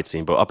not a fight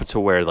scene, but up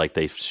until where like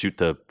they shoot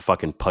the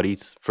fucking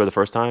putties for the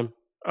first time,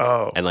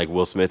 Oh, and like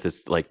Will Smith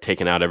is like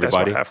taking out that's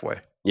everybody. about halfway.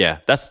 Yeah,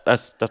 that's a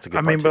good.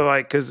 I mean, part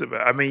but too.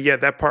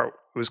 like, that part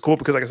was cool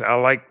because, like I said, I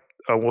like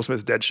Will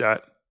Smith's Deadshot.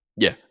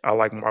 Yeah. I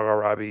like Margot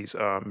Robbie's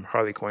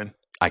Harley Quinn.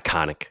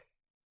 Iconic.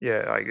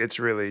 Yeah, like it's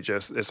really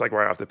just it's like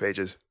right off the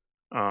pages.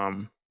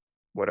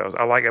 What else?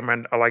 I like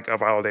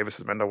Viola Davis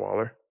as Amanda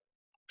Waller.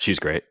 She's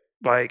great.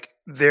 Like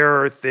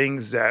there are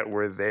things that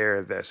were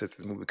there that said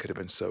the movie could have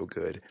been so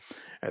good.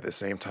 At the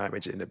same time,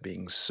 it ended up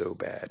being so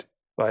bad.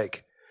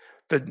 Like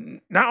the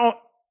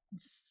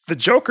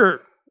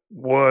Joker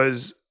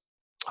was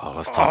Oh,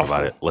 let's talk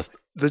about it. awful.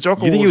 The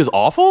Joker. You think he was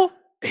awful?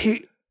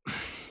 he?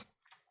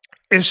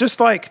 It's just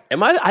like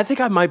I think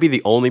I might be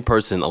the only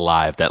person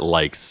alive that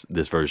likes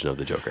this version of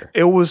the Joker.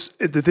 it was.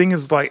 The thing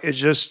is, like, it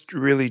just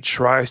really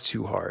tries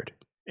too hard,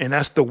 and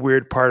that's the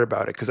weird part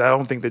about it. Because I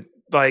don't think that,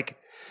 like,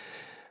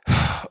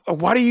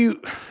 why do you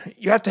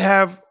have to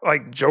have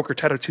like Joker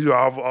tattooed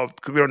off?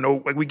 Because we don't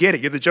know. Like, we get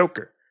it. You're the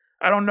Joker.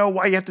 I don't know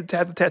why you have to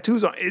have the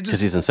tattoos on. It Because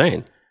just he's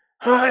insane.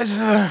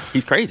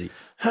 He's crazy.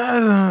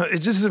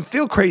 it just doesn't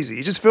feel crazy.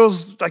 It just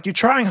feels like you're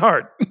trying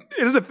hard. It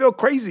doesn't feel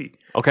crazy.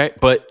 Okay,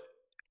 but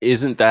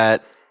shouldn't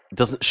that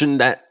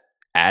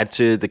add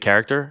to the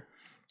character?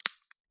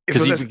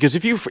 Because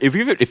if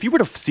you were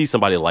to see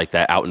somebody like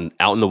that out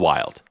in the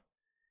wild,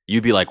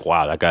 you'd be like,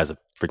 wow, that guy's a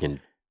freaking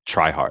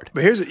tryhard.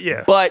 But here's it.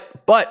 Yeah.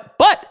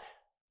 But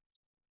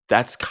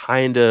that's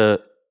kind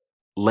of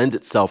lends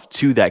itself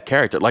to that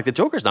character. Like the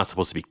Joker's not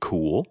supposed to be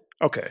cool.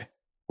 Okay.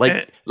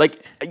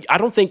 Like I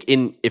don't think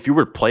if you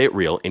were to play it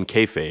real in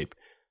kayfabe,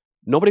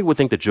 nobody would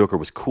think the Joker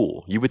was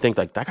cool. You would think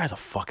like that guy's a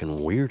fucking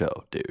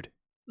weirdo, dude.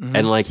 Mhm.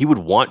 And like he would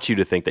want you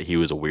to think that he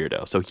was a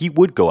weirdo. So he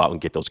would go out and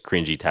get those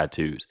cringy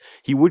tattoos.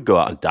 He would go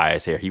out and dye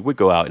his hair. He would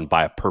go out and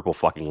buy a purple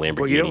fucking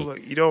Lamborghini.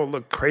 But you don't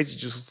look crazy.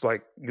 Just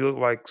like you look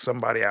like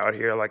somebody out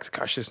here, like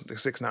gosh,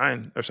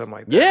 6ix9ine or something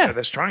like that. Yeah.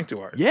 That's trying too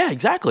hard. Yeah,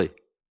 exactly.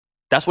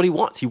 That's what he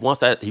wants. He wants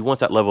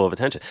that level of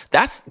attention.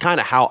 That's kind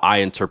of how I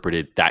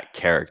interpreted that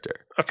character.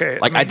 Okay.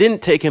 Like I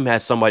didn't take him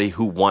as somebody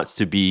who wants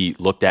to be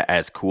looked at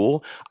as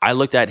cool. I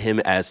looked at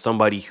him as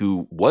somebody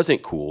who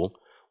wasn't cool,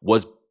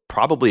 was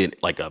probably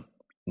like a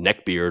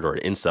neckbeard or an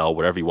incel,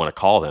 whatever you want to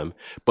call them,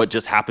 but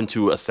just happened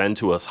to ascend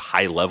to a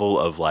high level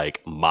of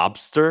like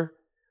mobster,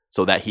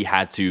 so that he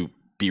had to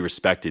be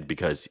respected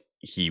because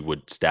he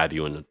would stab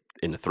you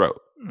in the throat.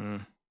 I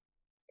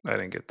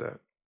didn't get that.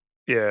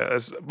 Yeah,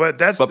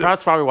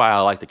 that's probably why I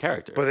like the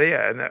character. But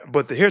yeah,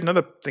 here's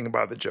another thing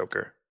about the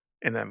Joker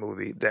in that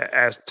movie that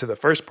adds to the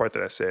first part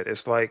that I said.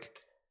 It's like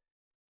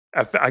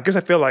I guess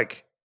I feel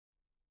like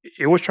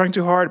it was trying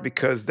too hard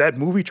because that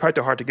movie tried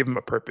too hard to give him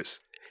a purpose.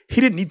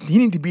 He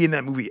need to be in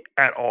that movie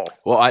at all.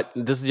 Well,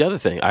 this is the other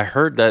thing. I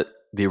heard that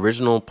the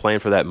original plan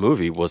for that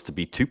movie was to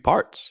be 2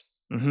 parts,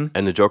 and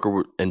the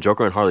Joker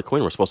and Harley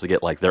Quinn were supposed to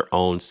get like their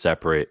own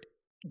separate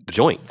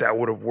joint. That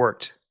would have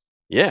worked.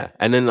 Yeah,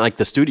 and then like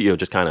the studio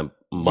just kind of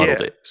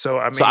muddled it. So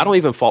I don't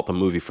even fault the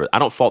movie I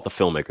don't fault the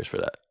filmmakers for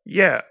that.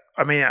 Yeah,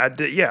 I mean, I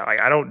did. Yeah, like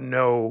I don't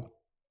know.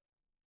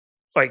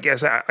 Like I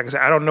said,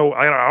 I don't know.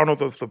 I don't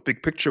know what the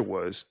big picture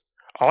was.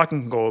 All I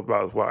can go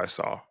about is what I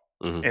saw.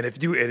 Mhm. And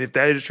if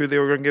that is true, they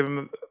were going to give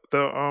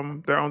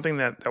them their own thing.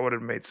 That would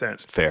have made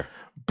sense. Fair.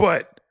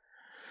 But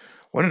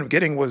what I ended up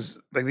getting was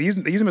like they used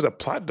him as a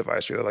plot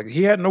device. Really, like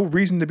he had no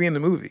reason to be in the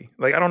movie.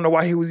 Like I don't know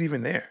why he was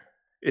even there.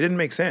 It didn't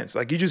make sense.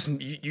 Like you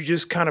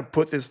just kind of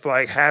put this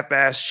like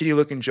half-assed,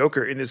 shitty-looking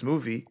Joker in this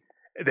movie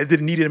that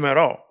didn't need him at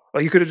all.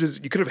 Like you could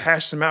have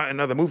hashed him out in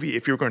another movie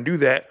if you were going to do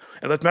that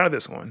and left him out of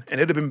this one, and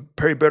it'd have been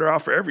very better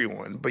off for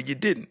everyone. But you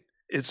didn't.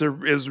 It's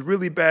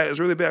really bad. It's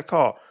a really bad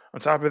call. On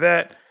top of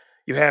that,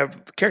 you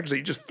have the characters that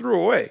you just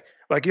threw away.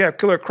 Like you have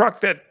Killer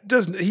Croc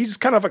he's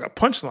kind of like a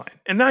punchline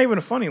and not even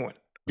a funny one.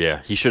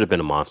 Yeah, he should have been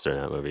a monster in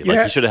that movie. Yeah.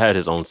 Like he should have had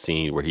his own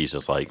scene where he's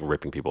just like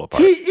ripping people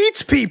apart. He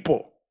eats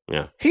people.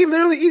 Yeah. He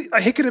literally eats.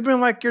 Like, he could have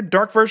been like your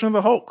dark version of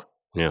the Hulk.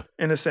 Yeah.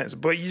 In a sense,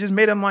 but you just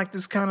made him like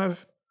this kind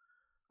of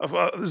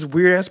this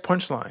weird ass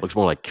punchline. Looks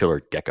more like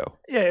Killer Gecko.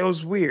 Yeah, it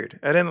was weird.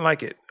 I didn't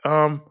like it.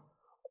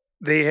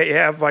 They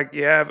have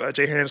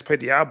Jay Hernandez play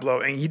Diablo,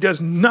 and he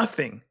does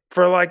nothing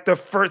for like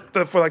for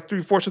like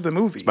 3/4 of the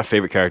movie. My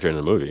favorite character in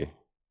the movie,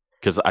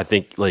 because I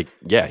think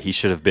he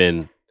should have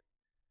been.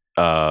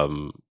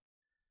 And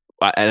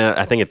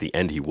I think at the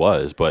end he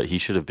was, but he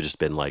should have just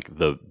been like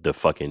the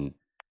fucking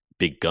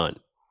big gun.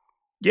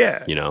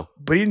 Yeah,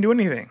 but he didn't do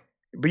anything.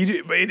 But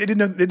it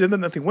did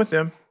nothing with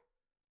him,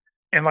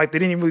 and like they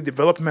didn't even really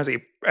develop him as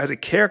a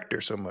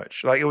character so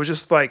much. Like it was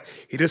just like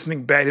he did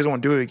something bad, he doesn't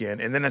want to do it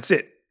again, and then that's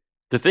it.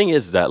 The thing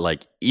is that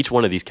like each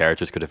one of these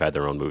characters could have had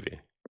their own movie.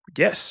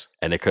 Yes,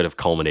 and it could have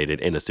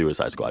culminated in a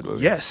Suicide Squad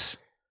movie. Yes,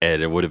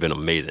 and it would have been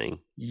amazing.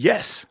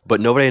 Yes,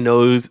 but nobody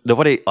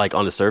like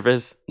on the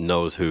surface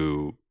knows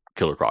who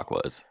Killer Croc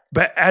was.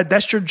 But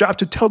that's your job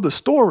to tell the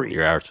story.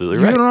 You're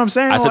absolutely right. You know what I'm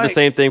saying? I said the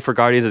same thing for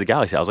Guardians of the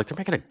Galaxy. I was like, they're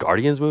making a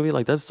Guardians movie?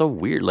 Like, that's so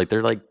weird. Like,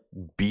 they're like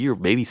B or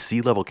maybe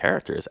C level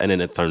characters. And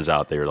then it turns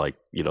out they were like,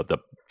 the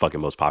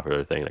fucking most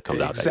popular thing that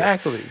comes out.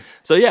 Exactly.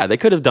 So yeah, they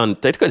could have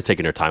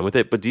taken their time with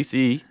it, but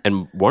DC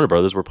and Warner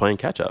Brothers were playing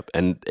catch up.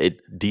 And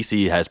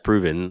DC has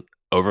proven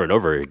over and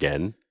over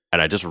again,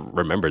 and I just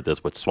remembered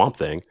this with Swamp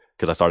Thing,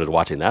 because I started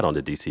watching that on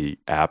the DC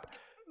app.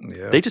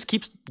 Yeah. They just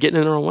keep getting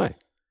in their own way.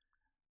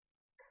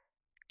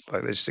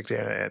 Like they just stick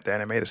to the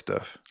animated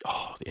stuff.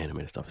 Oh, the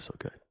animated stuff is so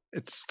good.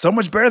 It's so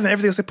much better than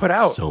everything else they put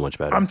out. So much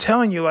better. I'm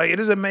telling you, like it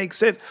doesn't make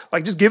sense.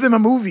 Like just give them a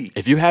movie.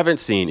 If you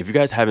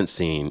guys haven't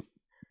seen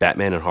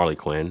Batman and Harley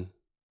Quinn,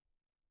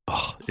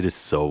 oh, it is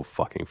so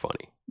fucking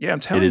funny. Yeah,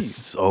 I'm telling you. It is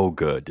so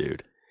good,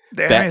 dude.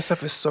 The animated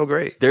stuff is so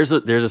great. There's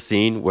a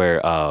scene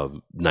where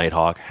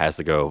Nighthawk has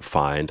to go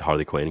find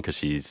Harley Quinn because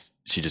she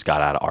just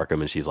got out of Arkham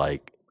and she's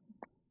like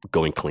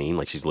going clean,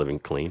 like she's living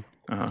clean.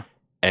 Uh-huh.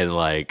 And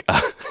like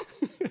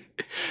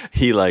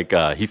he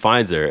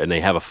finds her and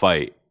they have a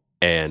fight,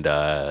 and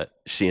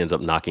she ends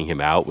up knocking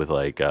him out with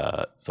like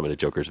some of the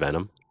Joker's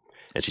venom,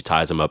 and she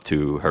ties him up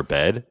to her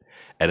bed,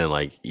 and then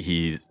like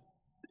he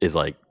is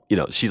like,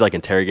 she's like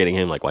interrogating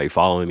him, like, why are you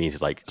following me?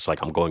 She's like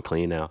I'm going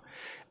clean now.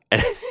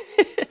 And,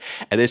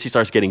 and then she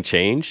starts getting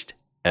changed,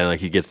 and like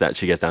she gets down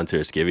to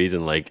her skivvies,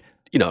 and like,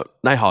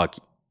 Nighthawk,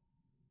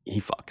 he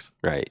fucks,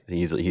 right?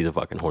 He's a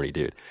fucking horny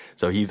dude.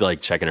 So he's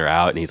like checking her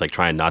out, and he's like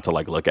trying not to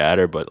like look at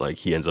her, but like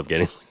he ends up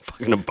getting like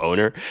fucking a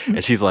boner,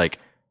 and she's like,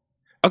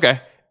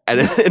 okay. And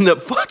then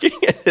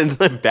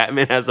the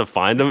Batman has to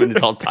find him, and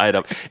it's all tied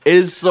up. It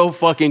is so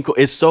fucking cool.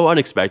 It's so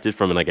unexpected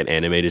from like an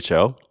animated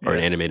show or an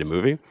animated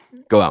movie.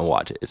 Go out and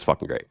watch it. It's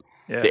fucking great.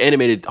 Yeah. The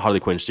animated Harley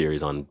Quinn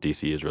series on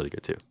DC is really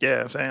good too.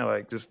 Yeah, I'm saying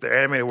like just the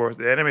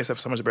animated stuff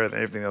is so much better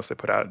than everything else they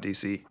put out at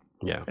DC.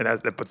 Yeah, and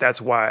that's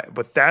why.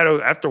 But that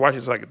after watching,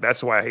 it's like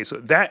that's why I hate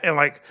that. And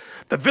like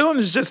the villain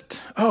is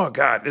just, oh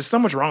god, there's so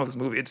much wrong with this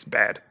movie. It's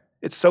bad.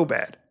 It's so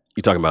bad.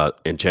 You talking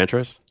about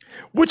Enchantress?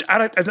 Which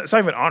it's not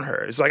even on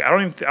her. It's like I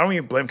don't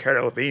even blame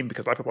Cara Delevingne,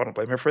 because a lot of people don't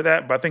blame her for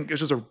that. But I think it's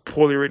just a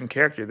poorly written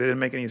character. They didn't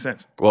make any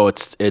sense. Well,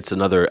 it's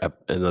another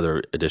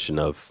edition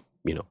of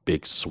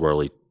big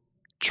swirly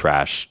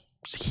trash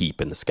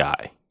heap in the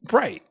sky.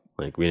 Right.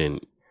 Like we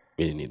didn't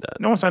need that.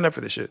 No one signed up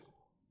for this shit.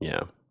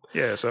 Yeah.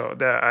 Yeah, so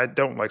that I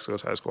don't like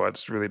Suicide Squad.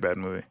 It's a really bad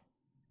movie.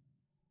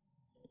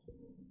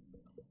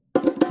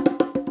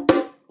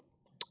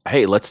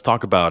 Hey, let's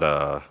talk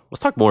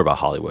more about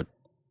Hollywood.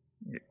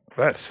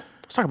 Let's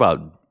talk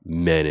about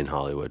men in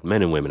Hollywood,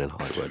 men and women in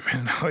Hollywood.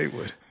 Men in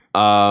Hollywood.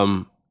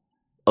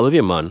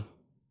 Olivia Munn,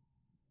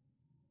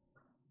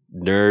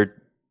 nerd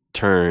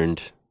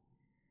turned,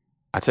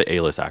 I'd say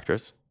A-list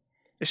actress.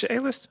 Is she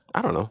A-list?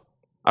 I don't know.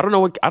 I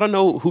don't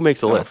know who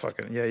makes a list.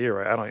 Yeah, you're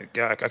right.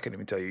 I couldn't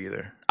even tell you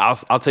either.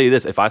 I'll tell you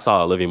this: if I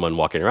saw Olivia Munn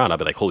walking around, I'd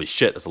be like, "Holy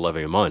shit, that's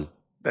Olivia Munn."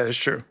 That is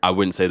true. I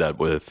wouldn't say that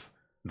with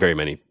very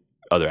many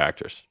other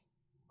actors.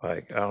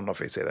 Like I don't know if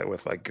they say that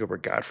with like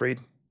Gilbert Gottfried.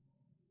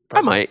 I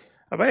might.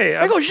 Hey,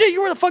 I go, shit,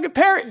 you were the fucking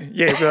parrot.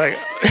 Yeah, you'd be like,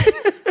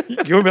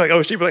 you would be like,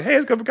 oh, she'd be like, hey,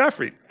 it's Gilbert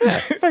Gottfried. Yeah,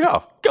 like,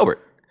 oh,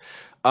 Gilbert.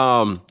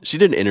 She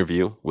did an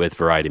interview with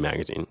Variety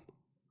magazine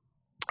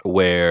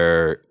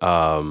where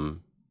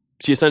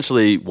she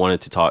essentially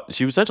wanted to talk.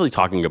 She was essentially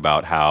talking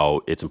about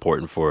how it's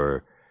important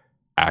for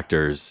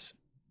actors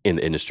in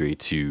the industry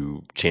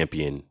to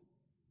champion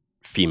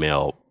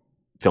female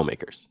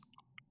filmmakers,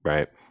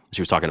 right?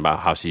 She was talking about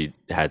how she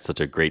had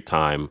such a great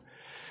time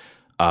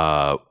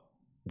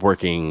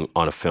working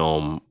on a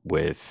film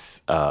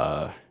with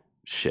what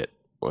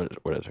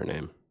is her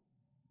name?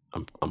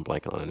 I'm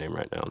blanking on her name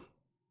right now.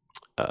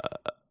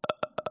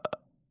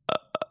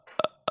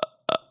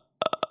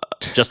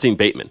 Justine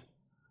Bateman.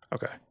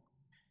 Okay.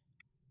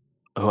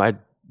 Who I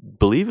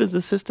believe is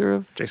the sister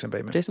of Jason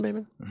Bateman. Jason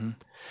Bateman.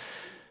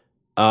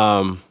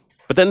 Mhm.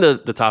 But then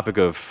the topic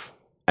of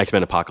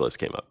X-Men Apocalypse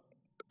came up.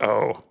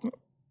 Oh,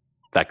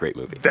 That great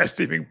movie. that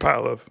steaming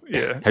pile of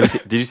yeah.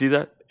 Did you see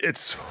that?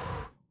 It's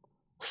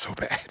so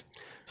bad.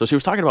 So she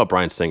was talking about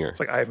Bryan Singer. It's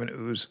like Ivan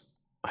Ooze.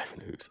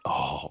 Ivan Ooze.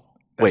 Oh,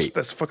 That's, wait.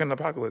 that's fucking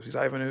Apocalypse. He's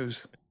Ivan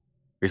Ooze. Are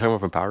you talking about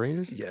from Power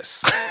Rangers?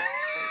 Yes.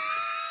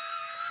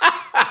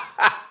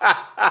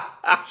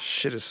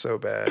 Shit is so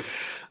bad.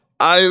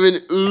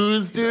 Ivan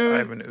Ooze, He's dude.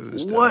 Ivan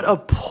Ooze. What a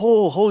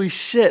pull. Holy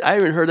shit. I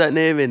haven't heard that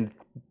name in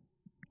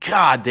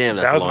God damn,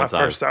 that's That a was long my time.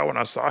 first thought when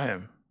I saw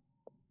him.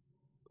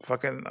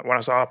 Fucking when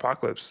I saw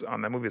Apocalypse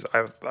on that movie,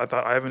 I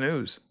thought Ivan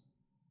Ooze.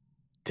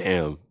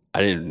 Damn. I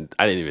didn't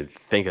even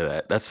think of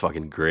that. That's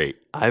fucking great.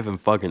 Ivan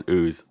fucking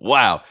Ooze.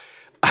 Wow.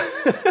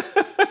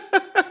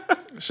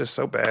 It's just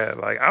so bad.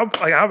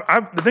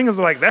 The thing is,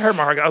 like, that hurt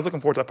my heart. I was looking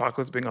forward to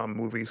Apocalypse being on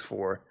movies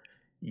for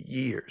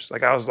years.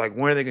 Like, I was like,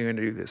 when are they going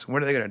to do this?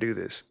 When are they going to do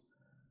this?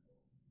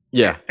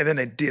 Yeah. And then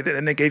they did it,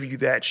 and they gave you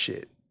that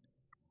shit.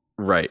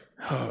 Right.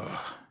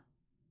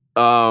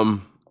 I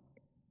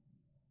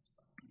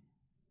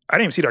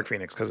didn't even see Dark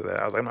Phoenix because of that.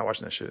 I was like, I'm not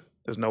watching that shit.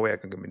 There's no way I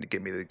can get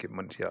me to give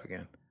money to y'all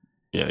again.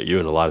 Yeah, you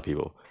and a lot of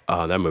people.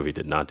 That movie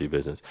did not do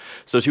business.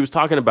 So she was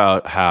talking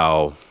about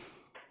how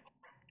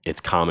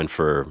it's common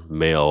for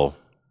males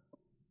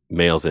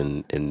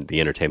in the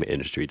entertainment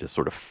industry to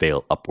sort of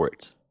fail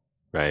upwards,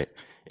 right?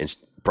 And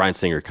Bryan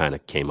Singer kind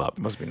of came up.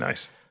 Must be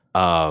nice.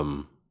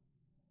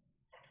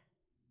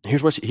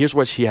 Here's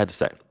what she had to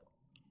say.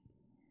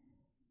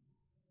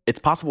 It's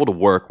possible to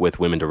work with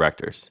women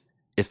directors.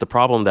 It's the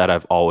problem that I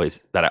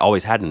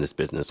always had in this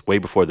business way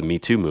before the Me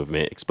Too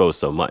movement exposed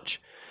so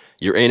much.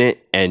 You're in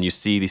it and you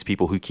see these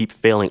people who keep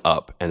failing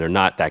up and they're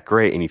not that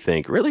great and you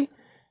think, really?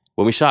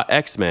 When we shot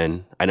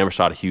X-Men, I never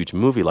shot a huge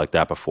movie like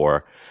that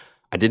before.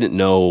 I didn't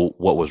know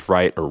what was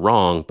right or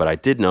wrong, but I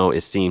did know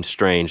it seemed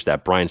strange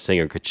that Bryan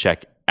Singer could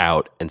check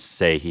out and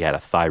say he had a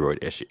thyroid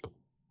issue.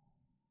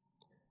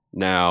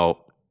 Now,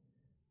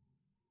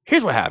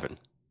 here's what happened.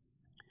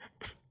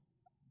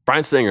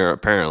 Bryan Singer,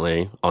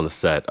 apparently, on the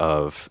set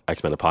of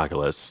X-Men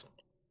Apocalypse,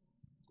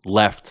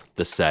 left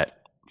the set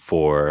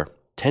for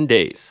 10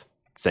 days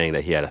saying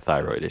that he had a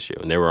thyroid issue,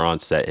 and they were on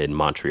set in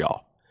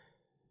Montreal.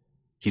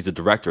 He's the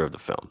director of the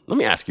film. Let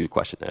me ask you a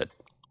question, Ed.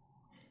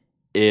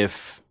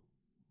 If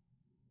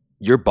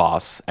your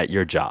boss at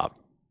your job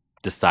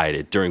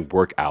decided during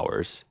work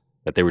hours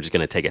that they were just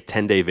going to take a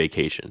 10-day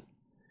vacation,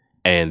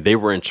 and they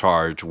were in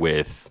charge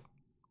with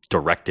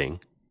directing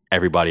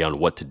everybody on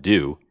what to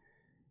do,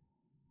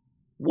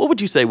 what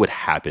would you say would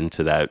happen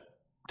to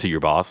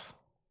your boss?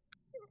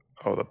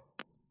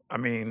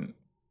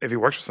 If he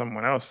works for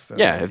someone else, then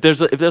Yeah, if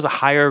there's a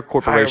higher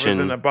corporation,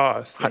 higher than a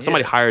boss, then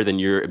somebody yeah. higher than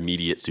your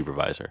immediate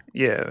supervisor.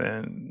 Yeah,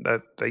 then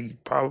that they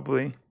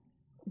probably.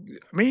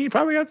 You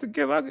probably have to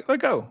get let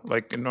go,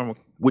 like in normal.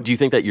 Would you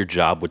think that your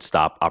job would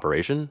stop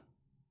operation?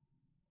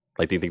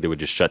 Like, do you think they would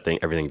just shut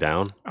everything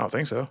down? I don't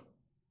think so.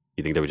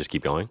 You think they would just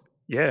keep going?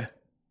 Yeah,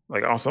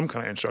 like on some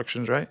kind of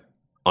instructions, right?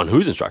 On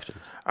whose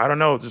instructions? I don't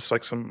know, just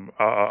like some.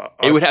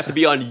 It would have to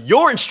be on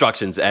your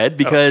instructions, Ed,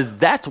 because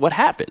that's what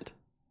happened.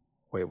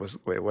 Wait, what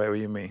do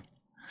you mean?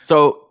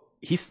 So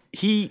let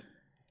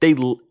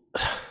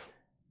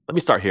me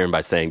start here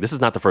by saying this is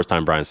not the first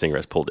time Bryan Singer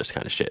has pulled this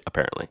kind of shit,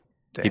 apparently.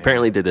 Damn. He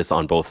apparently did this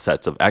on both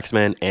sets of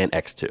X-Men and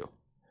X2,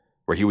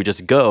 where he would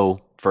just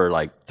go for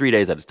like 3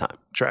 days at a time.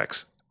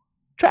 Tracks,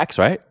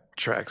 Right?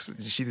 Did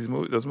you see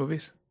those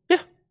movies? Yeah.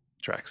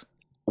 Tracks.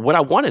 What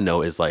I want to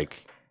know is,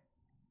 like,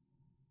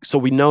 so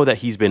we know that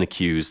he's been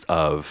accused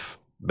of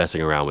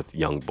messing around with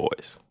young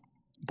boys.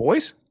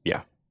 Boys?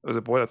 Yeah. Was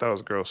it boys? I thought it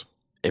was girls.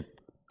 It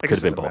I could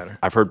guess have been it both. doesn't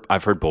matter.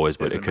 I've heard boys,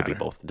 but it Doesn't could be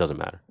matter. both. It doesn't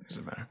matter.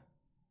 Doesn't matter.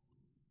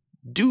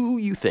 Do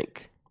you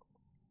think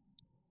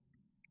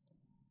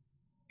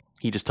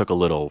he just took a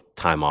little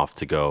time off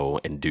to go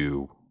and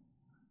do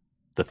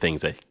the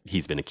things that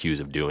he's been accused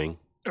of doing?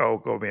 Oh,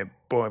 go be a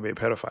boy and be a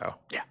pedophile.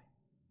 Yeah.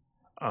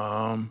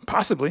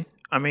 Possibly.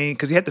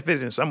 Because he had to fit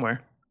it in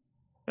somewhere.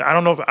 I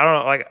don't know.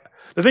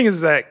 The thing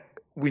is that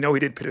we know he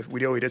did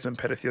some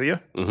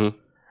pedophilia. Mm-hmm.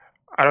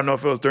 I don't know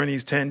if it was during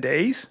these 10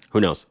 days.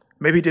 Who knows?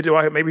 Maybe he did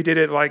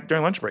it like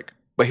during lunch break.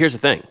 But here's the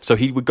thing. So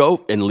he would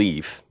go and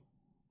leave.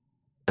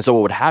 And so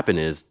what would happen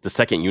is the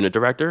second unit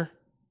director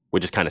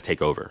would just kind of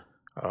take over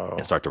Oh,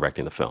 and start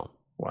directing the film.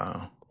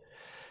 wow.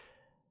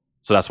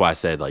 So that's why I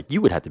said, like,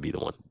 you would have to be the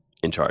one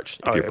in charge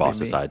if Oh, your yeah, boss it'd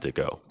be me. decided to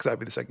go, Because I'd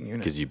be the second unit.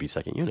 because you'd be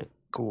second unit.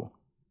 Cool.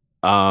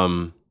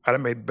 Um, I'd have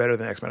made better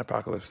than X-Men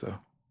Apocalypse, though.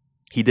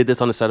 he did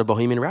this on the set of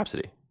Bohemian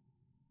Rhapsody.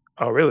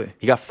 Oh, really?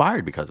 He got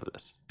fired because of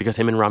this, because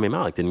him and Rami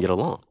Malek didn't get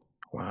along.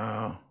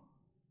 Wow.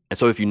 And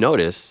so if you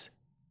notice,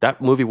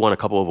 that movie won a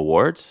couple of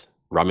awards.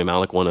 Rami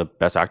Malek won a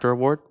Best Actor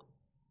award.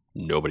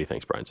 Nobody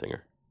thanks Bryan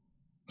Singer.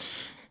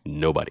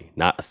 Nobody.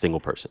 Not a single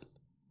person.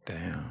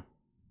 Damn.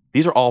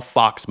 These are all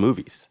Fox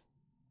movies.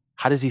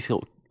 How does he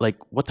still, like,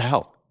 what the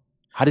hell?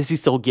 How does he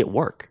still get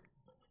work?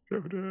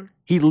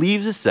 He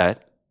leaves a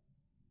set.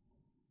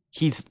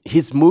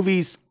 His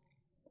movies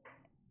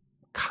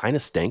kind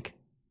of stink.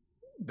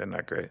 They're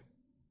not great.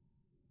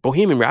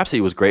 Bohemian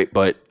Rhapsody was great,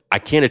 but I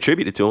can't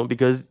attribute it to him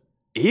because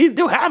he didn't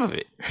do half of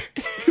it.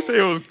 You say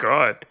it was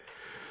God.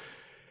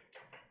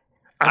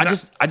 I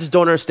just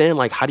don't understand.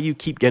 Like, how do you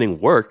keep getting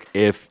work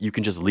if you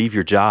can just leave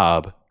your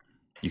job?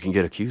 You can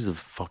get accused of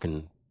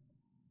fucking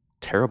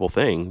terrible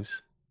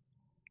things,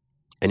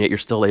 and yet you're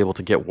still able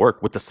to get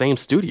work with the same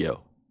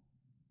studio.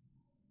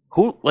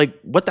 Who, like,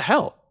 what the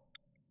hell?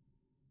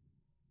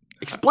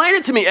 Explain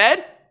it to me,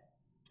 Ed.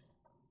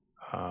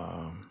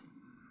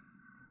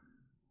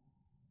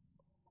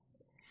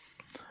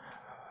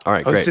 All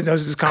right, great. No,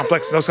 this is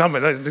complex. No,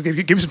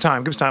 give me some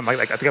time. Give me some time.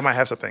 Like I think I might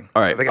have something.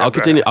 All right, I'll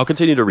continue. I'll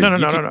continue to read.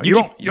 No. You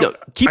don't.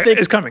 Keep thinking.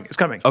 It's coming. It's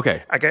coming.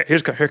 Okay.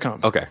 Here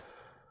comes. Okay.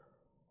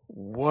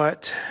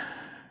 What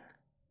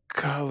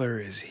color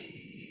is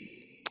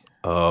he?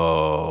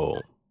 Oh.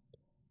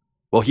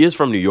 Well, he is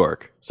from New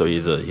York, so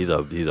he's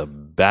a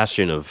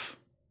bastion of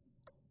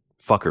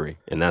fuckery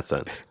in that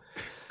sense.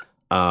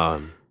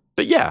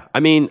 But yeah,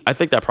 I mean, I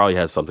think that probably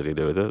has something to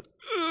do with it.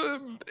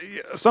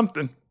 Yeah,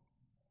 something.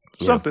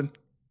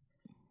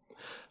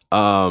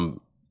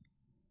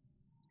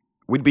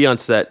 We'd be on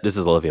set. This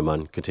is Olivia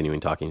Munn continuing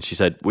talking. She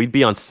said, we'd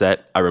be on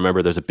set. I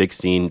remember there's a big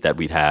scene that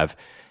we'd have,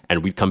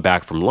 and we'd come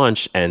back from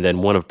lunch, and then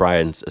one of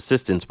Brian's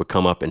assistants would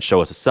come up and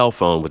show us a cell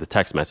phone with a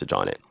text message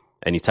on it.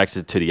 And he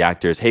texted to the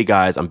actors, hey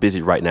guys, I'm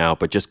busy right now,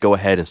 but just go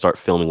ahead and start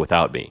filming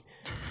without me.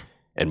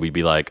 And we'd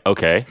be like,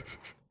 okay.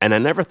 And I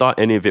never thought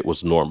any of it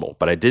was normal,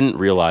 but I didn't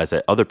realize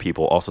that other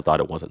people also thought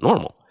it wasn't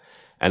normal.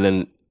 And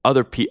then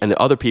the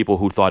other people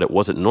who thought it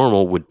wasn't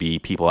normal would be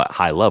people at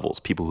high levels,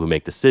 people who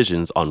make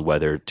decisions on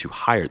whether to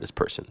hire this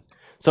person.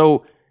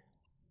 So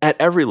at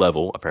every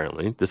level,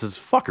 apparently, this is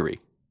fuckery.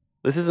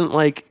 This isn't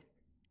like,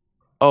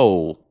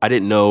 oh, I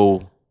didn't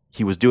know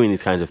he was doing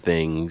these kinds of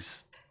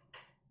things.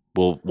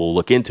 We'll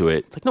look into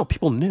it. It's like, no,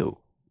 people knew.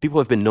 People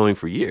have been knowing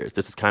for years.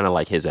 This is kind of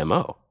like his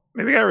MO.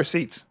 Maybe he got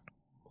receipts.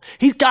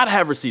 He's got to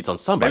have receipts on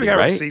somebody, maybe he got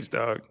right? Receipts,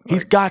 dog.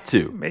 He's got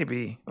to.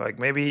 Maybe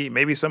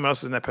someone else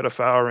is in that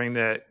pedophile ring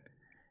that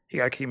he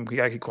got to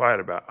keep quiet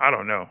about. I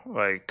don't know,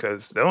 like,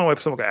 because the only way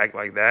someone can act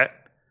like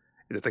that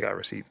is if they got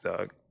receipts,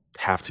 dog.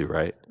 Have to,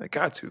 right? They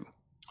got to.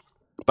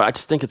 But I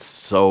just think it's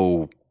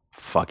so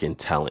fucking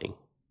telling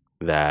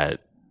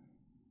that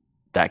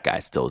that guy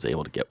still is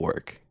able to get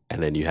work,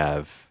 and then you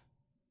have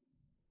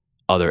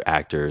other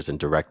actors and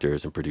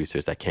directors and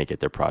producers that can't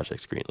get their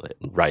projects greenlit,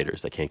 and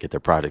writers that can't get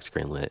their projects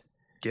greenlit.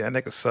 Yeah,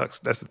 that nigga sucks.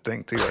 That's the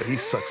thing too. Like, he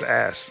sucks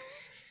ass.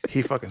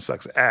 He fucking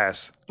sucks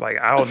ass. Like,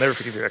 I will never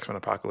forgive your X-Men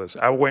Apocalypse.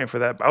 I was waiting for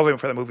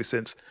that movie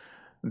since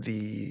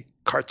the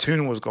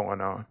cartoon was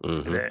going on,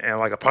 and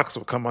like Apocalypse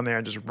would come on there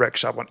and just wreck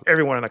shop on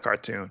everyone in the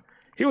cartoon.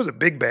 He was a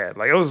big bad.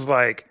 Like, it was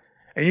like,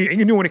 and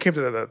you knew when it came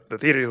to the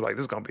theater, you were like,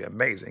 this is gonna be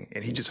amazing,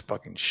 and he just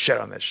fucking shit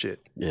on that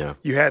shit. Yeah,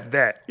 you had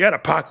that. You had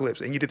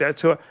Apocalypse, and you did that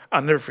to it.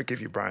 I'll never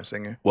forgive you, Bryan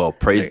Singer. Well,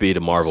 praise be to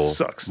Marvel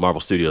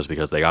Studios,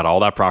 because they got all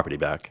that property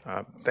back.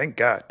 Thank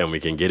God. And we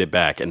can get it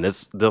back. And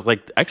there's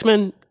like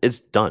X-Men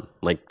is done.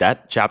 Like,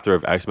 that chapter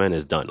of X-Men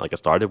is done. Like, it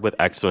started with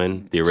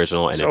X-Men, the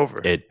original, and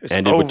it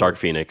ended with Dark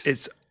Phoenix.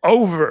 It's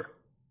over.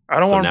 I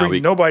don't want to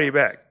bring nobody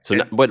back.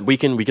 But we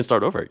can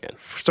start over again.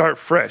 Start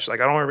fresh. Like,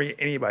 I don't want to bring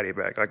anybody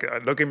back. Like,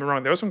 don't get me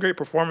wrong. There were some great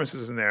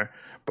performances in there,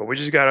 but we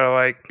just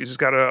gotta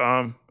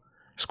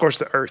scorch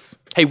the earth.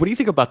 Hey, what do you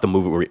think about the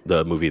movie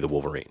The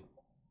Wolverine?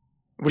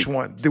 Which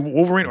one? The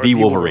Wolverine or the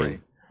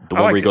Wolverine? The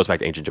Wolverine goes back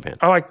to ancient Japan.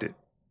 I liked it.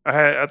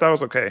 I thought it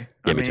was okay.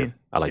 Yeah, me too.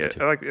 I liked it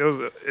too. I liked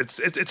it.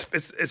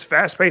 It's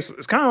fast paced.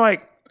 It's kind of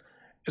like,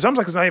 it's almost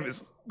like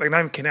it's not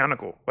even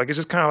canonical. Like, it's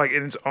just kind of like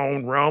in its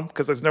own realm,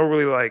 because there's no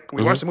really, like,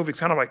 we watch the movie, it's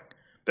kind of like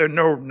there are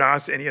no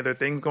nods to any other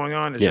things going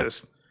on. It's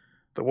just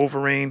the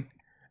Wolverine,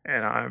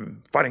 and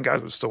I'm fighting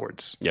guys with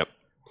swords. Yep.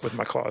 With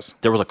my claws.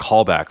 There was a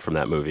callback from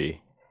that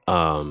movie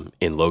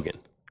in Logan.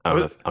 I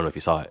don't know if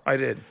you saw it. I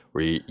did.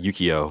 Where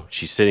Yukio,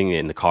 she's sitting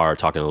in the car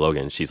talking to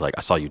Logan. She's like,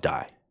 I saw you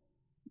die.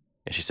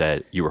 And she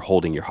said, you were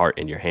holding your heart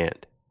in your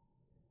hand.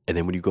 And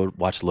then when you go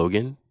watch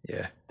Logan,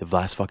 the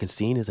last fucking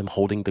scene is him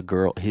holding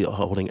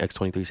holding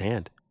X-23's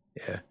hand.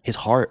 Yeah. His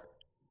heart.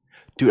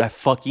 Dude, I'm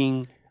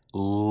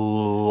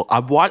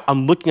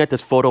looking at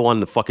this photo on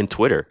the fucking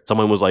Twitter.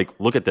 Someone was like,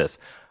 look at this.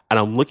 And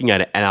I'm looking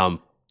at it, and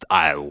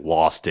I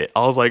lost it.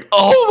 I was like,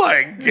 oh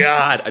my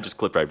God. I just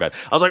clipped right back.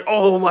 I was like,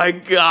 oh my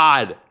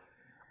God.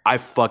 I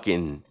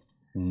fucking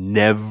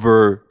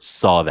never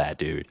saw that,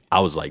 dude.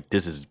 I was like,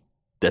 that's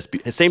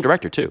same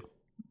director too.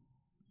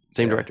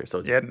 Same director.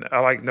 So I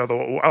like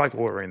the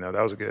Wolverine though.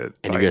 That was good.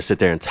 And you're gonna sit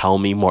there and tell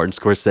me, Martin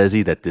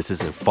Scorsese, that this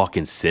isn't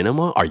fucking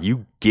cinema? Are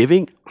you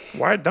giving?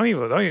 Why don't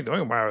even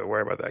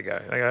worry about that guy?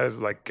 That guy's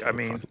like, I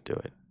mean, do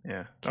it.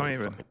 Yeah, don't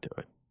even fucking do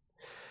it.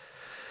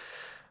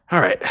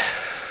 All right,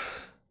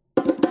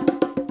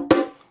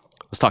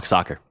 let's talk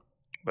soccer.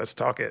 Let's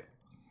talk it.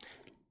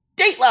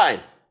 Dateline.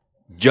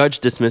 Judge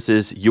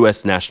dismisses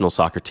U.S. national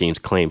soccer team's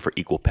claim for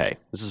equal pay.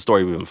 This is a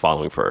story we've been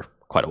following for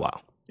quite a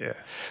while. Yeah.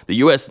 The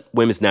U.S.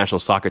 women's national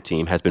soccer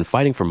team has been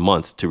fighting for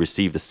months to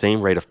receive the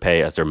same rate of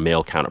pay as their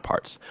male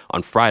counterparts.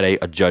 On Friday,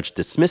 a judge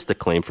dismissed the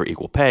claim for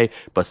equal pay,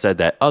 but said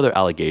that other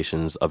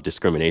allegations of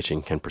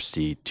discrimination can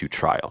proceed to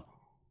trial.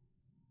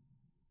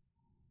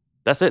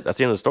 That's it. That's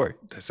the end of the story.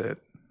 That's it.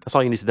 That's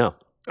all you need to know.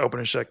 Open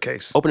and shut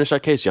case. Open and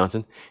shut case,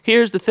 Johnson.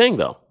 Here's the thing,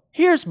 though.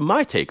 Here's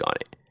my take on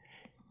it.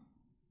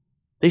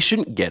 They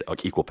shouldn't get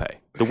equal pay.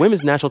 The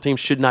women's national team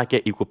should not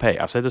get equal pay.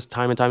 I've said this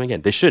time and time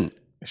again. They shouldn't.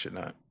 It should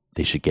not.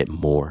 They should get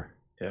more.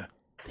 Yeah.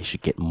 They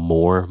should get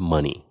more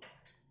money.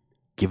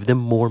 Give them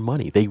more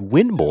money. They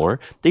win more.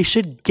 They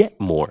should get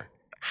more.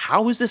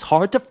 How is this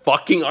hard to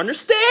fucking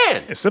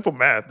understand? It's simple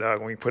math,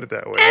 dog, when you put it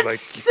that way. It's Like,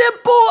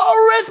 simple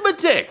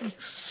arithmetic.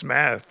 it's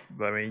math.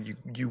 I mean,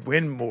 you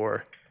win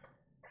more.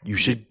 You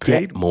should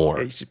Paid get more.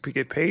 Yeah, you should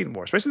get paid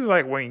more, especially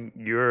like when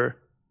you're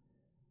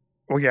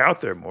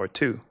out there more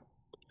too,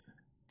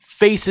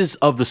 Faces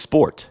of the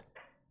sport.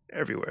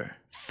 everywhere.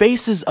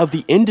 Faces of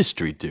the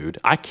industry, dude.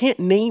 I can't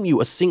name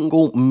you a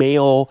single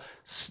male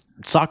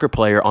soccer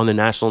player on the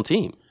national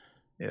team.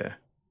 Yeah.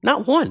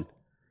 Not one.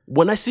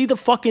 When I see the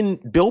fucking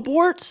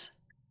billboards,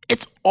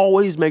 it's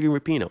always Megan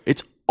Rapinoe.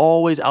 It's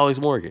always Alex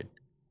Morgan.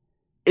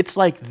 It's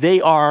like they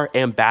are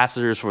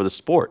ambassadors for the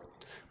sport.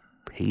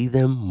 Pay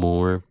them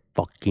more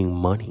fucking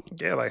money.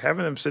 Yeah, like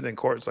having them sit in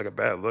court is like a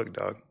bad look,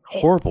 dog.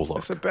 Horrible look.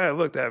 It's a bad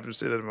look to have them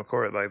sit in the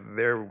court. Like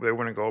they're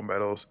winning gold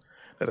medals.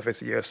 They're the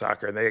face of U.S.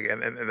 soccer, and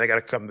they got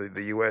to come to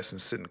the U.S.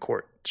 and sit in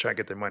court to try and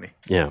get their money.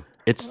 Yeah,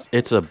 it's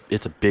a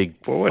big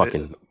Well,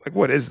 fucking.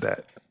 What is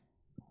that?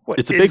 What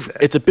It's a is big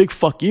that? it's a big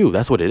fuck you.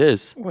 That's what it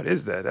is. What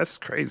is that? That's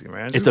crazy,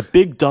 man. It's a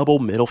big double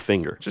middle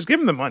finger. just give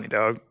them the money,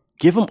 dog.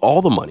 Give them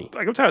all the money.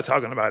 Like I'm tired of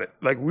talking about it.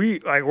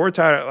 We're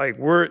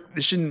tired.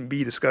 This shouldn't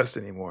be discussed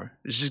anymore.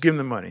 Just give them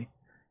the money.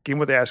 Give them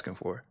what they're asking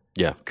for.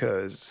 Yeah.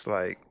 Because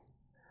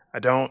I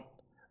don't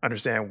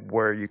understand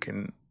where you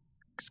can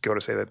go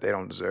to say that they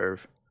don't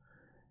deserve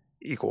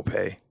equal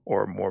pay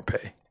or more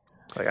pay.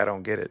 Like I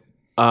don't get it.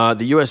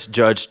 The U.S.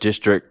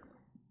 district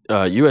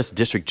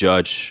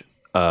judge.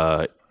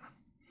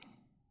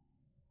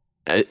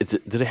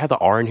 Do they have the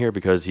R in here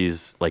because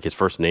he's like his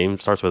first name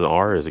starts with an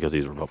R? Or is it because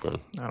he's Republican?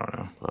 I don't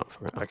know. Oh,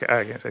 I forgot.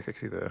 I guess I could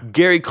see the.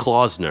 Gary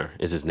Klausner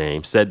is his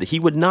name, said that he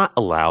would not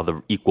allow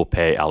the equal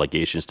pay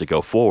allegations to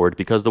go forward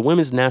because the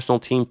women's national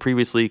team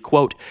previously,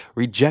 quote,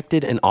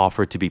 rejected an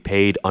offer to be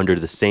paid under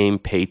the same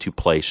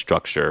pay-to-play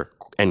structure,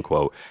 end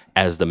quote,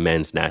 as the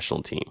men's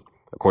national team.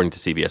 According to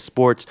CBS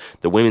Sports,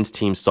 the women's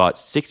team sought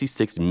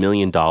 $66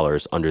 million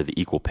under the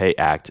Equal Pay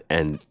Act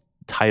and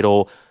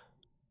Title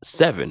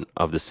VII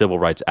of the Civil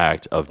Rights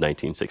Act of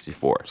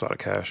 1964. It's a lot of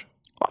cash.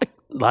 A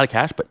lot of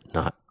cash, but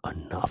not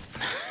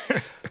enough.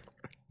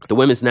 The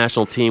women's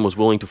national team was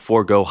willing to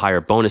forego higher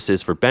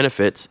bonuses for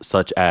benefits,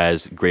 such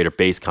as greater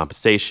base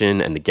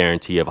compensation and the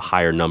guarantee of a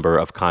higher number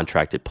of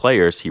contracted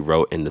players, he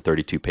wrote in the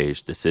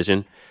 32-page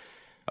decision.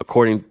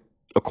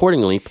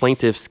 Accordingly,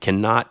 plaintiffs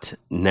cannot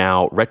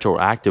now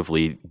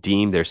retroactively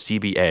deem their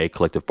CBA,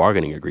 collective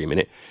bargaining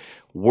agreement,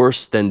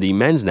 worse than the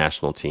men's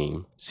national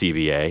team,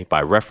 CBA,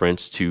 by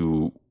reference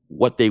to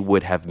what they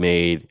would have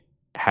made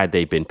had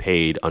they been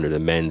paid under the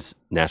men's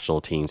national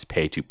team's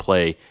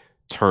pay-to-play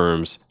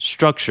terms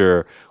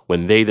structure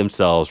when they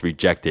themselves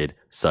rejected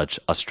such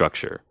a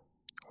structure.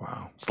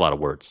 Wow. It's a lot of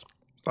words.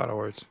 It's a lot of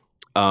words.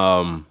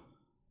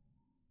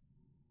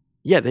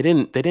 Yeah, they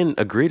didn't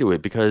agree to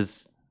it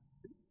because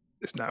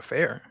It's not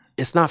fair.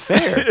 it's not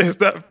fair. It's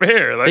not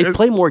fair. Like They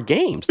play more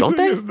games, don't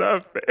they? It's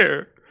not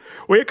fair.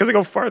 Well, yeah, because they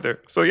go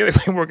farther. So yeah, they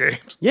play more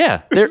games.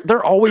 Yeah,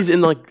 they're always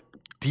in like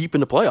deep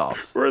in the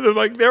playoffs.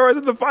 They're always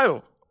in the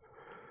final.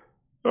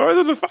 They're always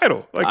in the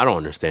final. Like I don't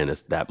understand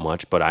this that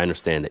much, but I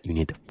understand that you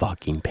need to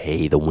fucking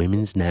pay the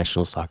women's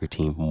national soccer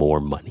team more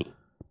money.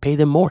 Pay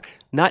them more.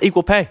 Not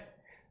equal pay.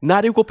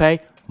 Not equal pay.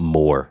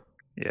 More.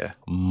 yeah,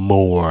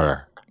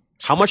 More.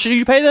 How much did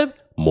you pay them?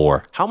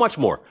 More. How much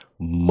more?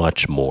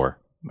 Much more.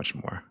 much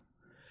more.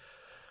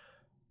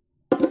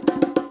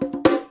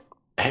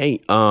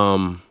 Hey,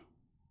 I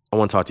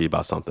want to talk to you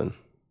about something.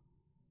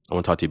 I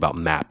want to talk to you about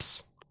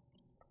maps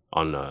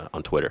on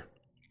Twitter.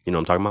 You know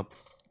what I'm talking about?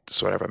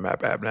 So I have a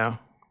map app now.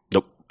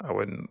 Nope. I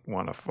wouldn't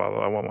want to follow.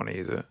 I won't want to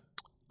use it.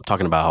 I'm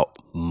talking about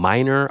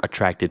minor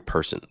attracted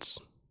persons.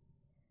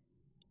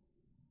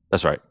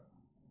 That's right.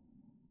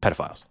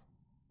 Pedophiles.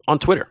 On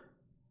Twitter.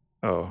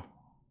 Oh,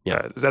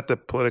 Yeah. Is that the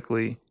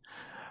politically?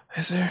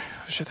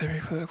 Should there be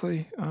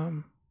politically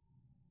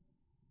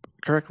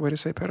correct way to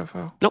say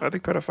pedophile? Nope. I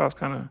think pedophile's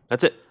kind of.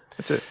 That's it.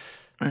 That's it.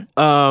 Right.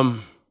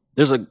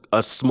 There's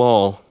a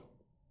small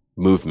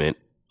movement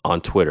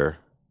on Twitter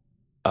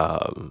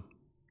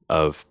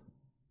of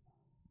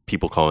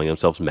people calling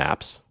themselves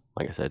MAPs,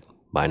 like I said,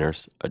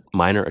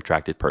 minor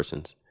attracted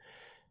persons,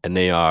 and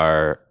they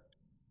are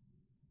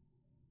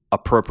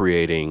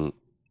appropriating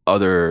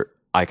other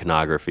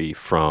iconography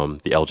from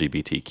the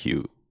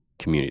LGBTQ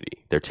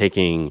community. They're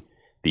taking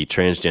the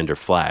transgender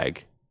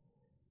flag,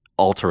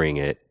 altering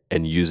it,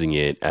 and using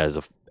it as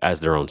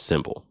their own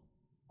symbol,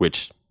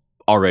 which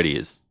already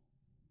is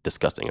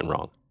disgusting and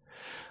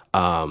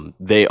wrong.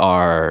 They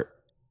are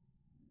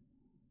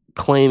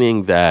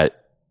claiming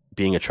that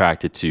being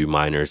attracted to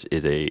minors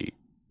is a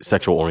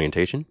sexual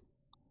orientation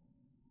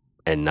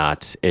and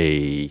not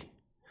a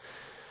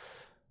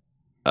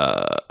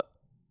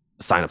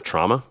sign of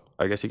trauma,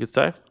 I guess you could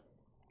say.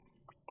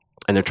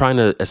 And they're trying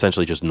to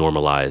essentially just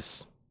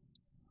normalize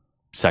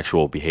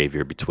sexual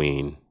behavior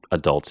between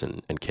adults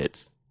and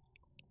kids.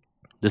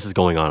 This is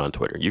going on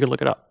Twitter. You can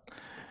look it up.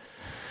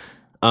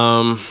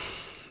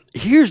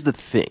 Here's the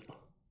thing.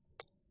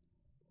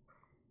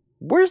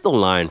 Where's the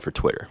line for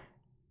Twitter?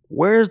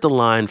 Where's the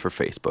line for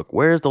Facebook?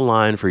 Where's the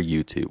line for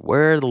YouTube?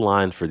 Where are the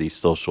lines for these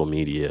social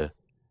media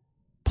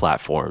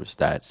platforms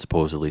that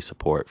supposedly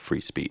support free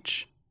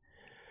speech?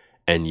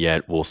 And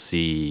yet we'll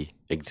see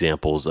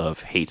examples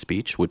of hate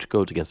speech, which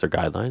goes against their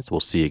guidelines. We'll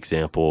see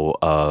example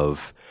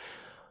of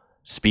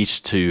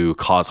speech to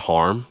cause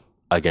harm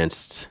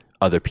against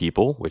other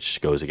people,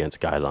 which goes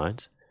against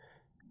guidelines.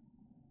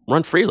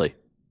 Run freely.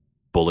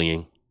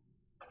 Bullying.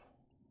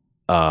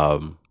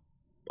 All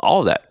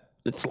of that.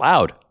 It's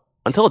loud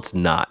until it's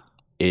not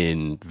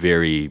in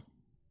very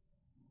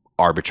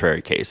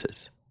arbitrary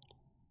cases.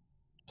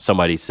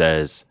 Somebody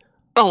says,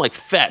 I don't like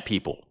fat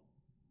people.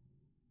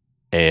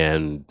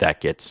 And that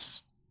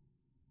gets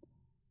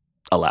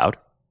allowed.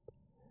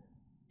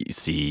 You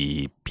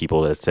see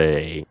people that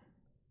say,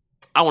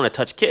 I want to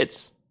touch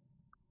kids.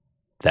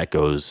 That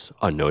goes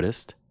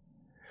unnoticed.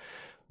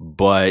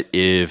 But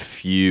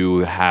if you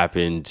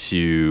happen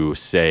to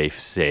say,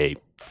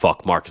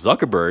 fuck Mark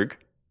Zuckerberg,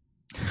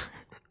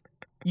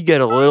 you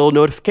get a little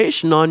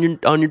notification on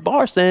your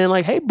bar saying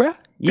like, hey, bruh,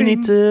 you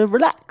need to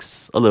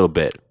relax a little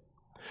bit.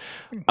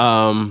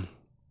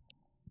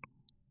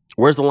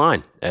 Where's the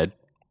line, Ed?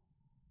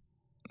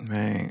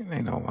 Man,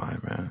 ain't no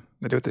line, man.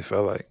 They do what they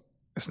feel like.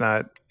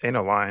 Ain't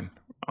no line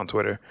on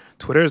Twitter.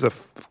 Twitter's a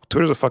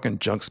fucking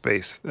junk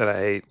space that I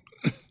hate.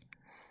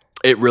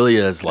 It really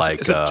is like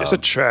it's a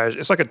trash.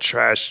 It's like a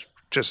trash,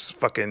 just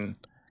fucking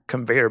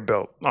conveyor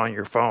belt on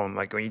your phone.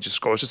 Like when you just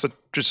scroll, it's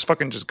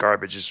just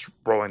garbage, just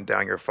rolling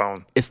down your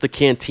phone. It's the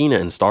cantina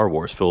in Star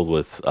Wars filled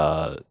with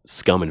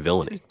scum and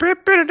villainy.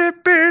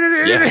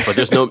 Yeah, but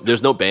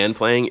there's no band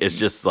playing. It's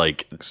just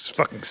like it's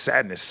fucking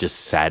sadness.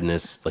 Just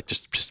sadness, like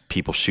just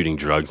people shooting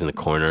drugs in the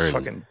corner. It's and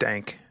fucking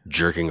dank.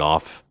 Jerking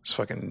off. It's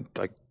fucking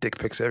like dick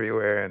pics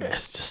everywhere, and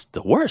it's just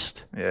the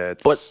worst. Yeah,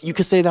 but you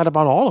could say that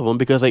about all of them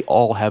because they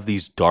all have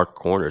these dark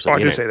corners. I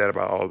do say that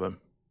about all of them.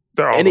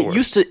 They're all it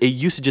used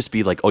to just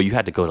be like, oh, you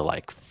had to go to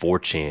like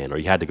 4chan or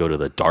you had to go to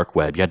the dark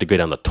web. You had to go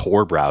down the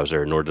Tor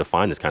browser in order to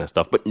find this kind of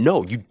stuff. But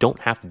no, you don't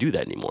have to do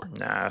that anymore.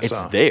 Nah,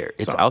 it's there.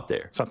 It's out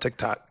there. It's on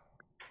TikTok.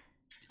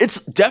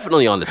 It's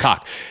definitely on the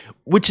talk,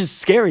 which is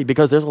scary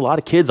because there's a lot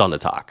of kids on the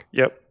talk.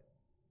 Yep.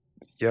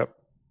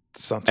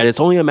 And it's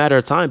only a matter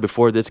of time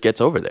before this gets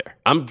over there.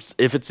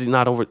 If it's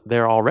not over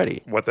there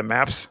already. What, the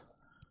maps?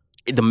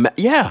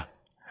 Yeah.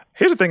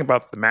 Here's the thing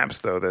about the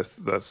maps, though. That's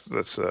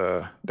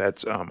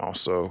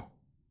also,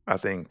 I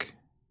think,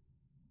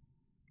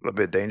 a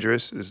bit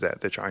dangerous. Is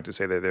that they're trying to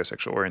say that their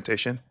sexual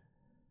orientation,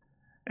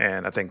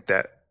 and I think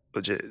that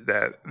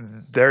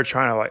they're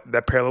trying to like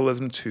that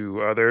parallelism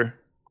to other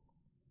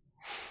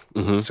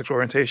sexual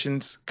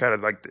orientations. Kind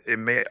of like it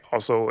may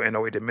also in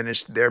a way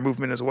diminish their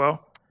movement as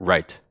well.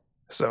 Right.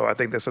 So I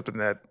think that's something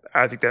that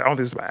I don't think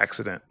it's by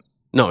accident.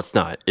 No, it's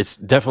not. It's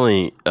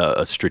definitely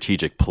a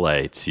strategic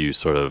play to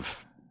sort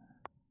of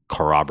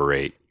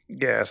corroborate.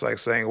 Yeah, it's like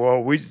saying, they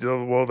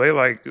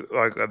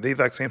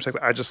like same sex.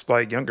 I just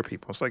like younger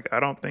people. It's like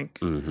I don't think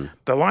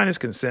the line is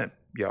consent,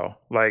 y'all.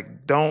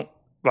 Like don't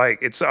like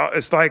it's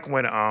like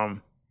when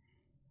John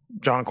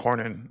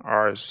Cornyn,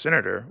 our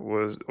senator,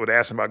 would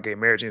ask him about gay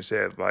marriage and he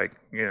said like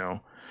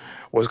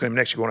what's going to be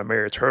next? You going to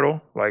marry a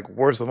turtle? Like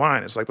where's the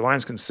line? It's like the line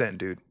is consent,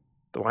 dude.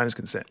 The line is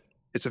consent.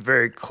 It's a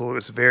very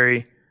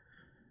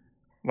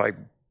like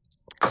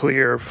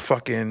clear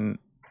fucking.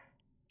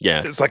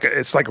 Yeah, it's like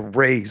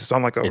raised. It's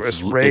on like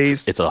it's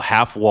raised. It's a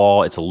half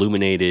wall. It's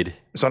illuminated.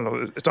 It's on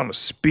a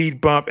speed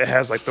bump. It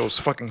has like those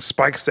fucking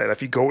spikes that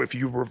if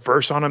you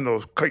reverse on them,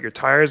 they'll cut your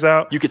tires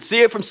out. You could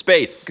see it from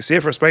space. You can see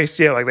it from space.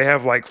 Yeah, like they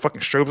have like fucking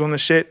strobes on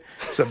this shit.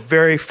 It's a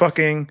very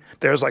fucking.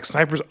 There's like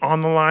snipers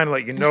on the line.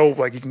 Like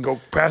like you can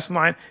go past the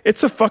line.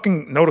 It's a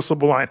fucking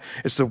noticeable line.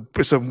 It's an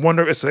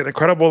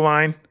incredible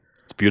line.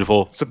 It's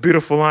beautiful. It's a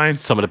beautiful line.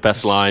 Some of the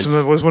best lines.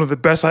 It was one of the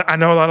best. I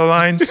know a lot of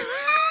lines.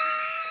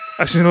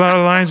 I've seen a lot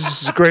of lines.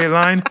 This is a great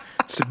line.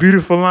 It's a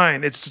beautiful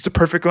line. It's a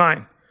perfect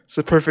line. It's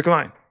a perfect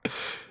line.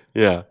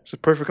 Yeah. It's a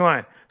perfect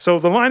line. So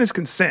the line is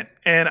consent.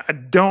 And I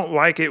don't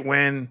like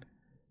when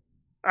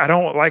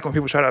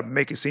people try to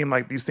make it seem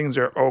like these things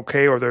are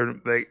okay or they're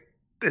like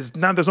there's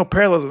no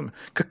parallelism.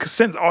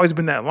 Consent's always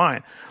been that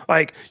line.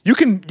 Like you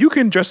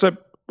can dress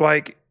up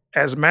like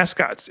as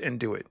mascots and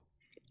do it.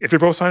 If you're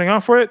both signing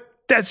on for it,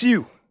 that's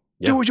you.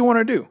 Yeah. Do what you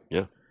want to do.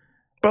 Yeah.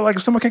 But like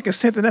if someone can't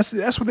consent, then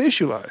that's where the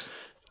issue lies.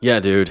 Yeah,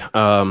 dude.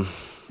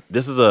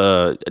 This is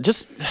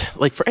just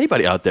like for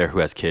anybody out there who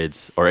has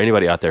kids or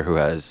anybody out there who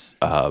has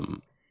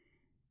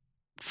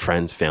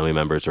friends, family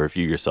members, or if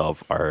you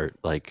yourself are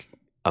like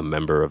a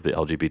member of the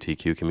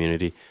LGBTQ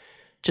community,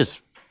 just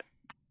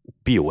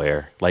be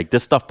aware. Like,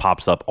 this stuff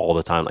pops up all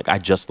the time. Like, I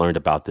just learned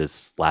about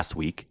this last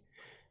week,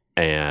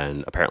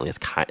 and apparently it's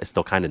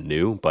still kind of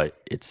new,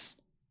 but it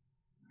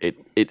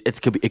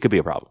could be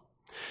a problem.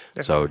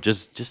 So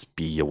just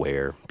be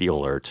aware, be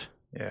alert.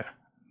 Yeah.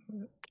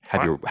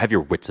 Have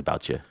your wits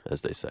about you,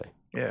 as they say.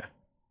 Yeah.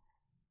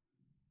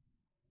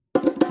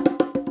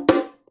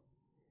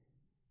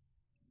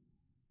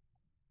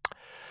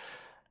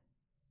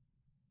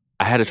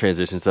 I had a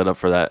transition set up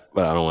for that,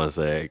 but I don't want to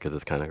say it because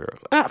it's kind of gross.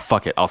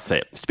 Fuck it. I'll say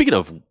it. Speaking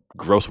of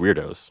gross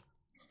weirdos,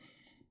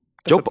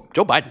 Joe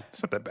Biden.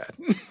 It's not that bad.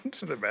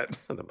 It's not that bad.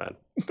 Not that bad.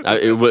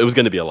 It was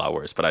going to be a lot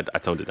worse, but I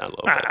toned it down a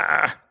little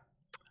bit.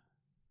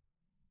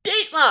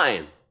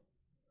 Dateline.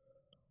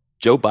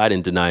 Joe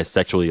Biden denies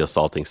sexually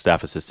assaulting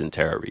staff assistant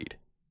Tara Reid.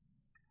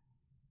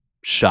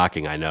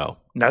 Shocking, I know.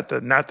 Not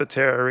the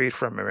Tara Reid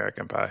from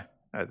American Pie.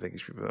 I think you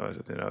should know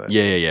that.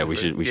 Yeah. We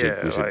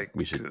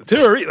should.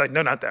 Tara Reid, like,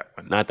 no, not that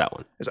one. Not that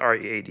one. It's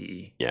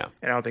Reade. Yeah.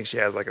 And I don't think she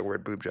has like a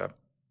weird boob job.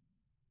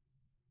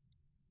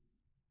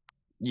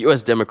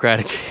 U.S.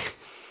 Democratic.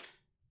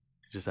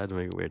 Just had to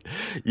make it weird.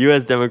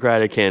 U.S.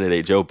 Democratic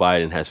candidate Joe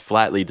Biden has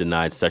flatly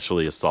denied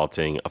sexually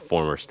assaulting a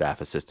former staff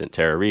assistant,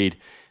 Tara Reid,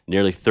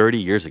 nearly 30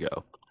 years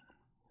ago.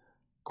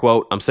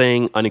 Quote, "I'm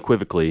saying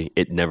unequivocally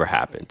it never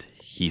happened,"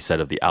 he said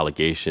of the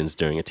allegations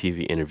during a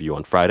TV interview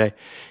on Friday.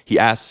 He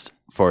asked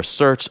for a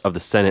search of the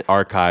Senate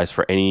archives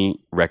for any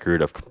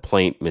record of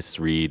complaint Ms.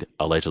 Reid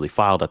allegedly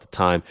filed at the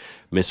time.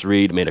 Ms.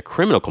 Reid made a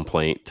criminal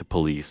complaint to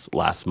police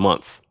last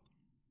month.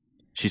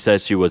 She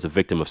said she was a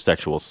victim of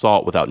sexual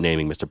assault without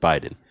naming Mr.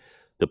 Biden.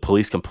 The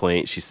police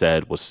complaint, she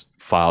said, was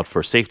filed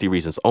for safety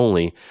reasons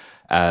only,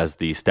 as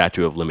the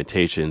statute of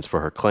limitations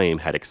for her claim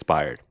had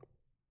expired.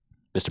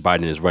 Mr.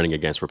 Biden is running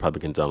against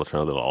Republican Donald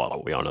Trump.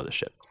 We all know this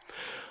shit.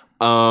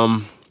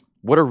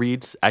 What are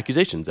Reid's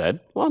accusations,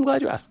 Ed? Well, I'm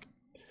glad you asked.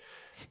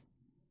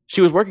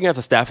 She was working as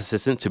a staff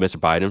assistant to Mr.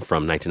 Biden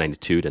from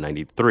 1992 to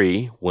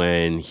 93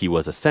 when he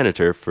was a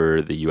senator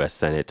for the U.S.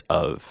 state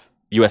of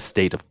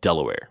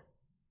Delaware.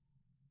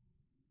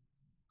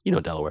 You know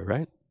Delaware,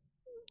 right?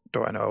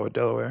 Do I know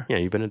Delaware? Yeah,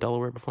 you've been in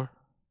Delaware before?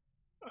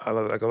 I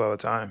go all the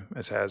time.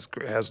 It has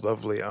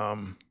lovely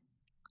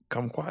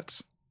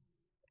kumquats.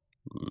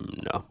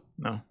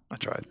 No, I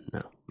tried.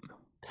 No.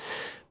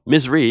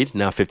 Ms. Reid,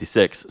 now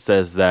 56,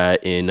 says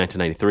that in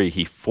 1993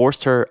 he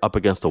forced her up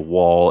against a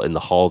wall in the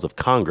halls of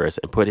Congress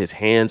and put his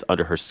hands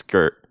under her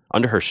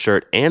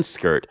shirt and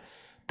skirt,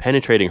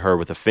 penetrating her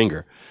with a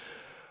finger.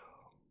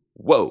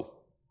 Whoa.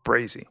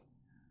 Brazy.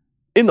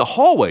 In the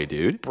hallway,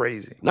 dude.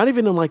 Brazy. Not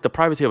even in like the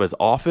privacy of his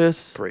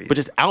office, but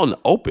just out in the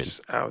open.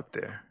 Just out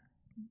there.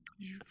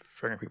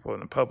 Fingering people in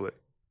the public.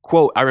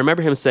 Quote, "I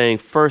remember him saying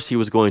first he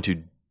was doing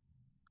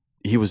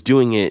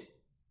it,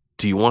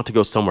 do you want to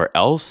go somewhere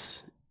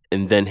else?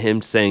 And then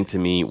him saying to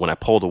me when I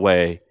pulled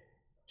away,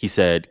 he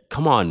said,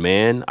 'Come on,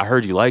 man, I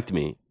heard you liked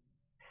me.'"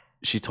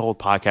 She told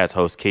podcast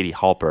host Katie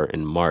Halper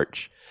in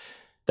March.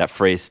 That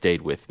phrase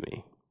stayed with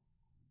me.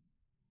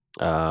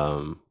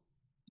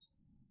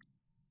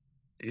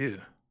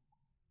 Ew.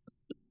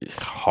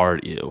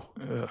 Hard ew.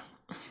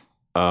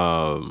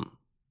 Ugh.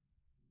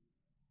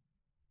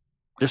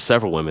 There's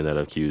several women that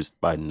have accused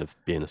Biden of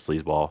being a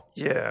sleazeball.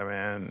 Yeah,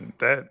 man.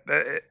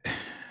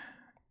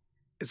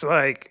 It's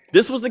like,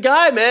 this was the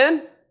guy,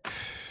 man.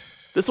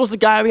 This was the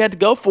guy we had to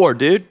go for,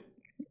 dude.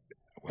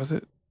 Was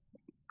it?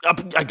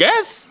 I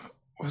guess.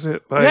 Was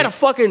it like we had a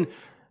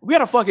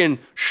fucking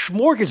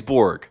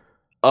smorgasbord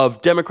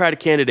of Democratic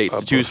candidates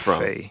to choose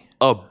from.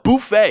 A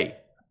buffet.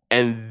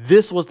 And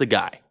this was the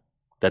guy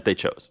that they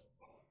chose.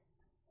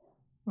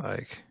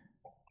 Like,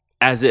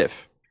 as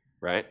if,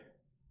 right?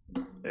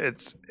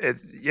 It's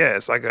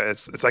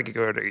like you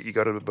go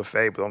to the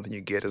buffet, but the only thing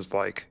you get is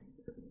like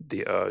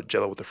the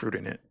Jello with the fruit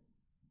in it.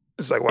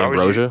 It's like, why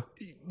ambrosia?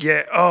 Would you?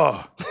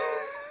 Yeah.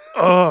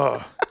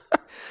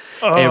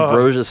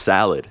 Ambrosia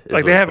salad.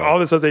 Like, they have all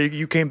this other.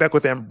 You came back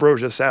with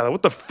ambrosia salad.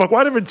 What the fuck?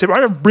 Why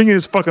didn't bring in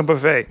this fucking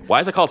buffet?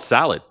 Why is it called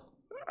salad?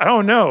 I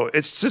don't know.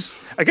 It's just,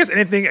 I guess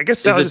anything. I guess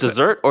salad is it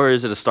dessert or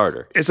is it a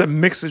starter? It's a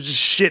mix of just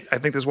shit. I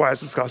think that's why it's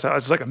just called salad.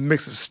 It's like a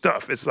mix of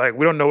stuff. It's like,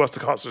 we don't know what to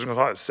call it, so we're just gonna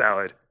call it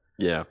salad.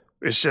 Yeah.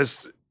 It's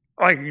just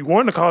like, you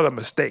want to call it a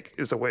mistake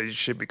is the way it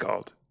should be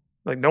called.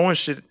 Like, no one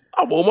should.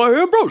 I want my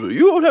ambrosia.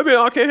 You don't have me.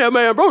 I can't have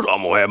my ambrosia.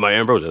 I'm gonna have my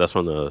ambrosia. That's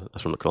from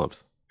the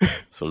Clumps.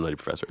 That's from the Nutty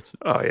Professor.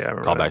 Oh yeah, I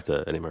remember call back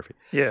to Eddie Murphy.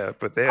 Yeah,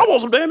 but I want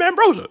some damn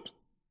ambrosia.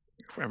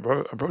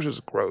 Ambrosia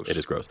is gross. It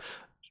is gross.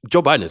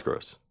 Joe Biden is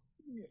gross.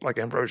 Like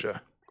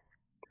ambrosia.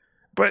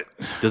 But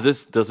does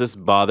this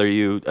bother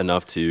you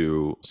enough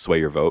to sway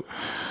your vote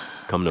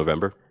come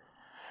November?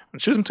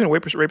 Choosing between a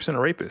rapist and a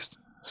rapist.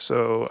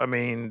 So I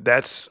mean,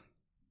 that's,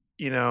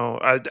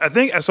 I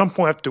think at some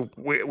point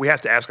we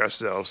have to ask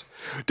ourselves: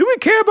 do we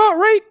care about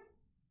rape?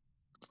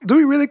 Do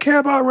we really care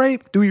about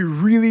rape? Do we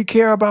really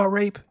care about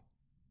rape?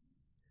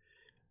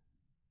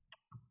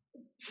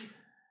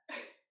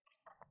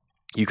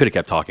 You could have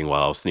kept talking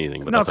while I was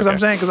sneezing, but no, because okay. I'm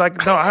saying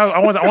I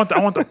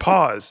want the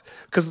pause,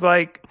 because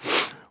like,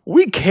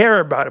 we care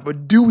about it,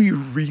 but do we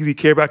really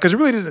care about it? Because it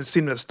really doesn't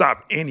seem to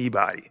stop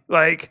anybody.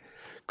 Like,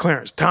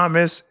 Clarence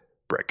Thomas,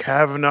 Brett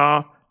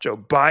Kavanaugh, Joe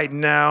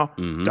Biden now,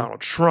 Mhm. Donald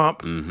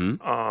Trump.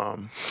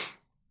 Mm-hmm.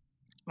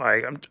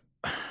 Like I'm.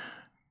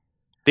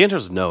 The answer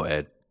is no,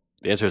 Ed.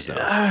 The answer is no.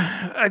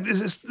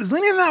 It's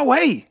leaning that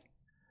way.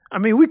 I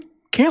mean, we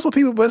cancel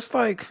people, but it's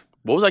like,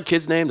 What was that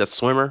kid's name? That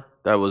swimmer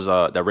that was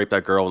that raped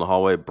that girl in the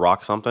hallway,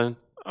 Brock something.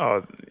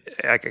 oh,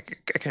 I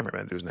can't remember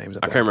that dude's name.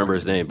 I can't remember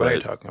his name, What are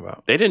you but talking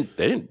about? They didn't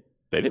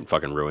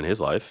fucking ruin his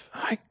life.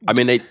 Like, I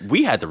mean,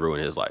 we had to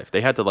ruin his life.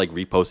 They had to like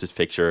repost his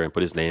picture and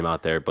put his name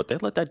out there, but they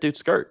let that dude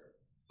skirt.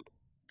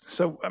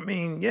 so I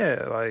mean,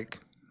 yeah, like,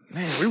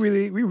 man, we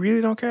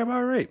really don't care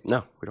about rape.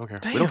 No, we don't care.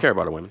 We Damn. don't care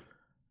about our women.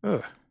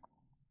 Ugh.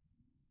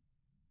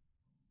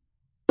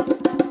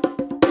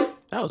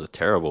 That was a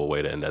terrible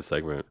way to end that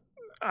segment.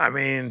 I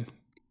mean,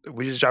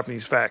 we just dropping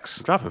these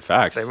facts. Dropping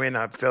facts. They may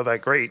not feel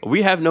that great.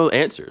 We have no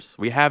answers.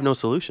 We have no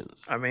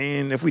solutions. I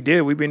mean, if we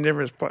did, we'd be in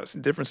different spots.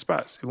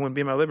 It wouldn't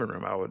be in my living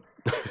room. I would.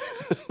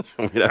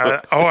 We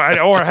don't- or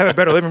I have a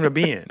better living room to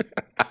be in.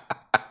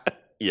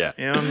 yeah.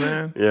 You know what I'm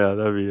saying? Yeah,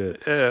 that'd be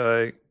it. Yeah,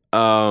 like.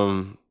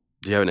 Do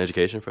you have an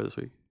education for this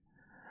week?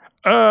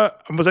 I'm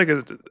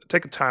gonna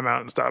take a time out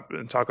and stop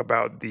and talk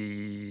about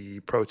the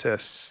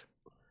protests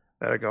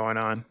that are going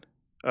on.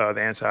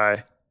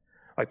 The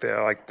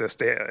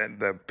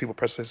people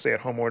pressing stay at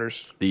home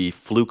orders. The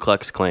Flu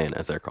Klux Klan,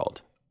 as they're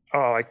called. Oh,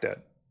 I like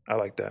that.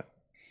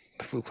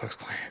 The Flu Klux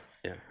Klan.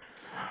 Yeah.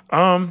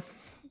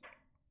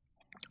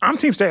 I'm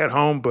team stay at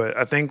home, but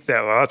I think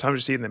that a lot of times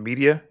you see in the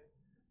media,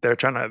 they're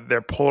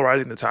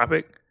polarizing the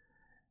topic,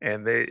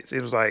 and it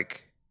seems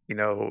like, you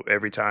know,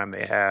 every time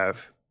they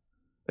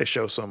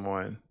show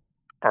someone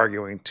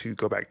arguing to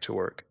go back to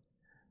work,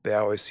 they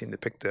always seem to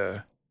pick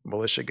the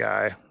militia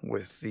guy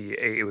with the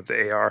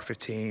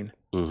AR-15,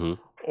 Mm-hmm.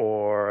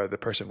 or the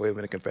person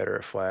waving a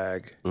Confederate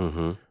flag,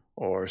 Mm-hmm.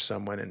 or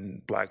someone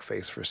in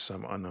blackface for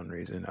some unknown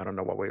reason. I don't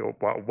know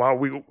why are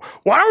we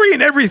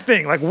in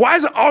everything? Like, why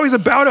is it always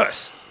about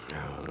us?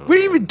 We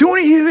didn't even do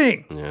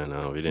anything. Yeah,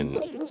 no, we didn't.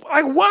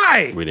 Like,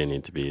 why? We didn't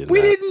need to be in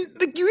We that. didn't.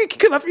 Like, you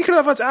could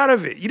have left us out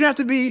of it. You didn't have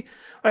to be.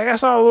 Like, I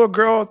saw a little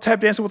girl tap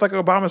dancing with like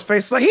Obama's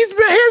face. It's like he's been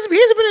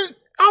in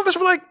office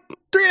for like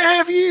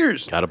 3.5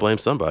 years. Gotta blame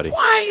somebody.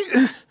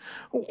 Why?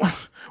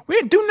 We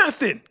didn't do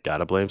nothing.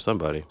 Gotta blame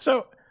somebody.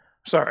 So,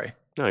 sorry.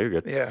 No, you're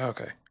good. Yeah.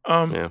 Okay.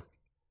 Yeah.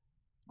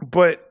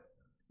 But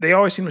they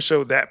always seem to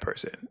show that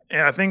person,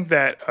 and I think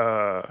that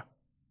I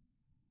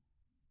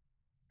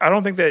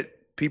don't think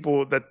that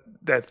people that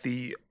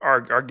the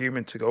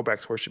argument to go back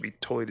to work should be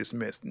totally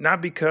dismissed.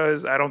 Not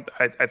because I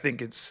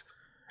think it's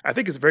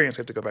very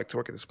unsafe to go back to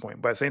work at this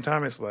point, but at the same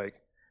time, it's like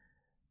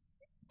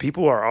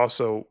people are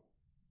also,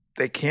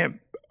 they can't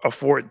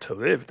afford to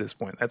live at this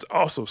point. That's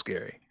also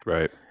scary.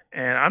 Right.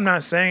 And I'm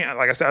not saying,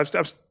 like I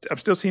said, I'm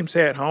still team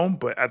stay at home,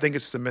 but I think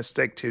it's a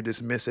mistake to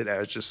dismiss it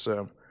as just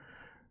some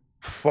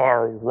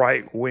far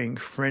right wing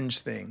fringe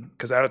thing.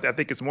 Because I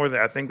think it's more than,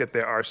 I think that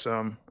there are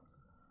some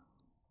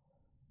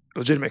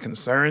legitimate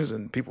concerns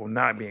and people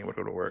not being able to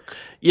go to work.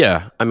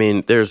 Yeah. I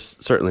mean, there's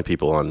certainly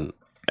people on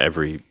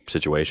every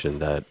situation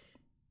that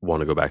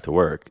want to go back to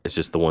work. It's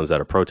just the ones that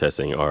are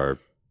protesting are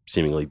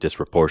seemingly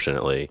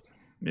disproportionately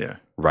Yeah.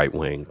 right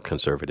wing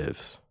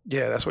conservatives.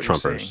 Yeah, that's what you're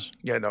Trumpers. saying.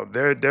 Yeah, no,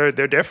 they're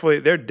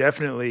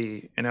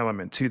definitely an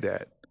element to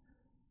that,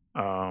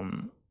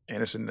 and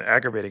it's an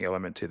aggravating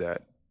element to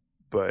that.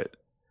 But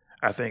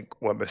I think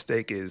what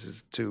mistake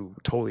is to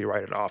totally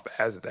write it off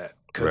as that,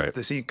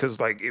 because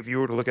like if you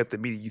were to look at the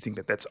media, you think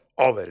that that's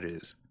all that it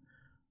is.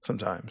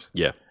 Sometimes,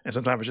 Yeah. and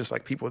sometimes it's just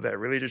like people that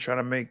really just trying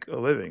to make a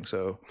living.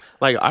 So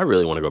Like, I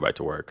really want to go back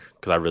to work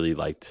because I really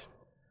liked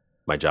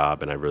my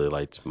job and I really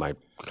liked my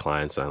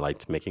clients and I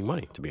liked making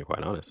money, to be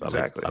quite honest.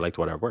 Exactly. I liked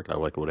what I worked. I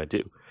liked what I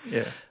do.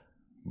 yeah,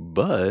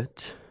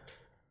 But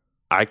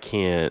I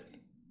can't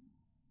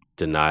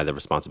deny the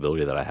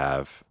responsibility that I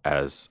have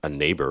as a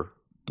neighbor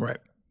right,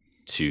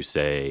 to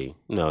say,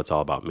 no, it's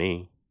all about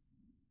me.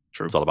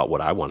 true. It's all about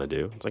what I want to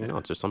do. It's like, no,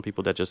 there's some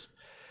people that just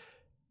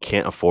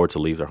can't afford to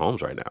leave their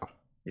homes right now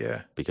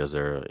Yeah, because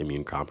they're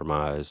immune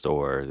compromised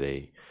or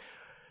they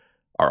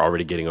are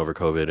already getting over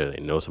COVID and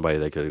they know somebody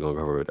that could go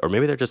over it. Or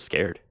maybe they're just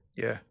scared.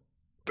 yeah,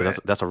 Because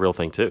that's a real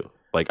thing too.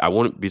 Like, I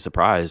wouldn't be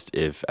surprised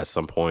if at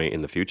some point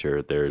in the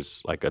future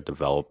there's like a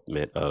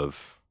development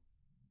of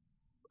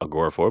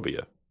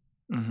agoraphobia,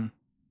 mm-hmm.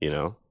 you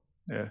know?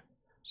 Yeah.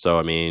 So,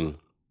 I mean,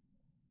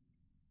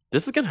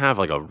 this is going to have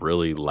like a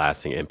really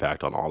lasting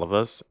impact on all of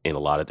us in a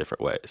lot of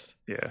different ways.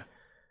 Yeah.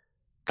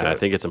 And I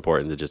think it's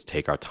important to just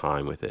take our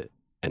time with it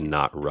and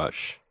not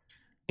rush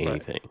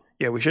anything.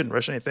 Yeah, we shouldn't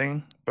rush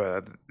anything,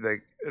 but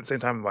like at the same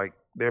time, like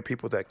there are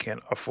people that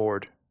can't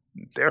afford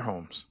their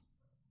homes.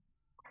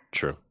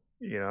 True.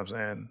 You know what I'm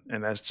saying?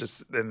 And that's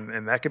just,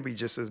 and that could be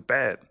just as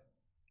bad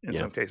in Yeah.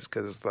 some cases,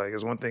 because it's like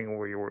it's one thing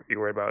where you're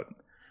worried about,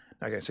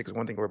 not gonna say, it's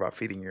one thing worried about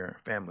feeding your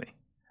family.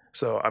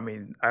 So I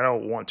mean, I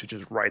don't want to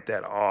just write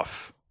that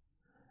off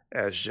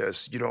as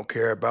just you don't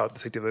care about the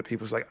safety of other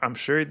people. It's like I'm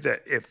sure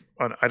that if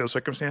on ideal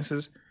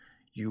circumstances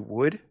you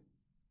would,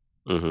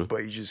 Mm-hmm. but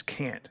you just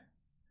can't.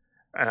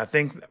 And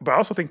I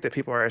also think that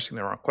people are asking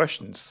the wrong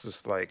questions. It's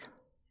just like,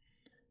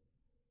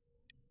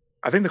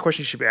 I think the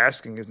question you should be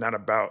asking is not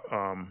about,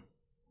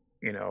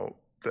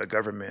 the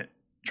government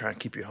trying to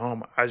keep you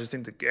home. I just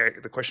think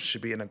the question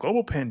should be, in a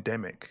global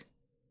pandemic,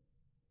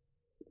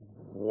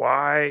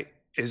 why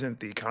isn't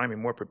the economy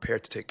more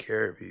prepared to take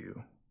care of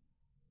you?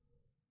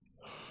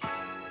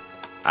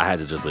 I had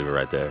to just leave it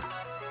right there.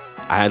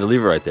 I had to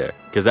leave it right there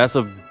because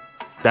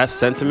that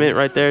sentiment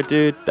right there,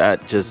 dude.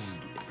 That's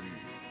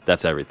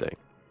everything.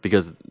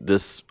 Because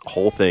this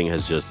whole thing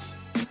has just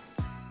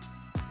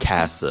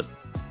cast a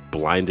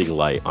blinding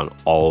light on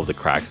all of the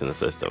cracks in the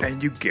system.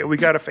 And we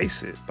gotta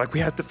face it. Like, we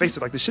have to face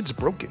it. Like, the shit's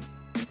broken,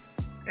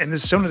 and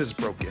this shown that it's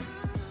broken.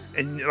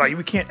 And like,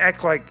 we can't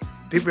act like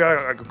people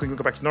are like, go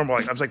back to normal.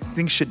 Like, I was like,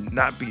 things should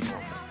not be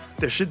normal.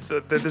 There's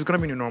gonna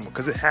be a new normal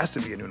because it has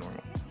to be a new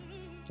normal.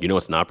 You know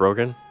what's not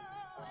broken?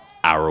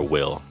 Our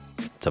will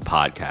to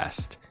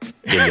podcast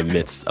in the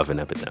midst of an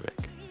epidemic.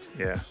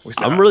 Yeah,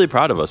 I'm really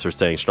proud of us for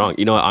staying strong.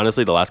 You know,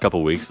 honestly, the last couple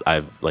of weeks,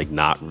 I've like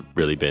not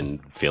really been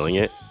feeling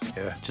it.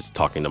 Yeah. Just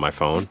talking to my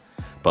phone,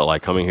 but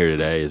like coming here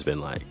today has been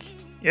like,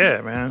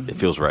 yeah, man, it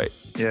feels right.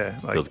 Yeah,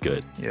 it feels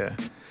good. Yeah.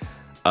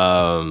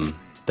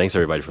 Thanks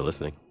everybody for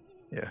listening.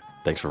 Yeah.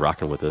 Thanks for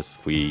rocking with us.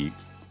 We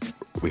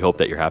hope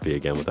that you're happy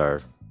again with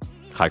our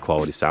high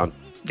quality sound.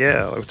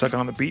 Yeah, like we're talking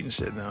on the beat and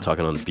shit now.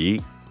 Talking on the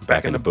beat.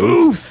 Back in the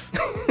booth.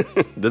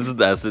 That's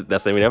the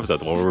name of the episode,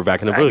 the one where we're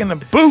back in the booth. Back in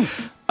the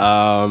booth.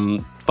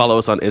 Follow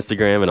us on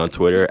Instagram and on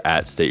Twitter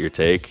at State Your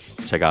Take.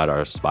 Check out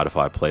our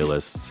Spotify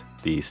playlist,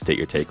 the State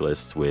Your Take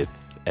list with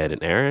Ed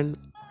and Aaron,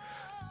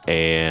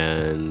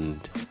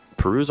 and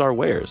peruse our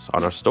wares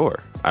on our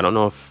store. I don't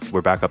know if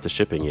we're back up to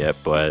shipping yet,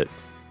 but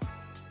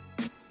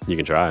you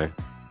can try.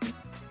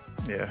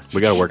 Yeah,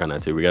 we got to work on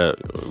that too.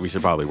 We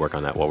should probably work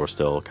on that while we're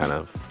still kind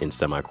of in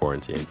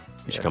semi-quarantine.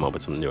 We should come up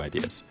with some new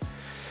ideas.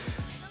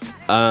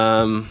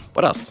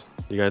 What else?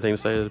 You got anything to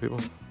say to the people?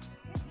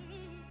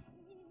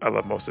 I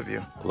love most of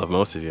you. I love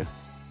most of you.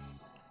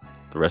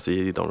 The rest of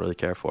you don't really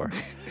care for.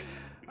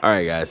 All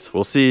right, guys.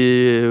 We'll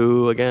see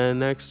you again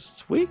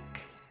next week.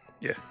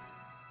 Yeah.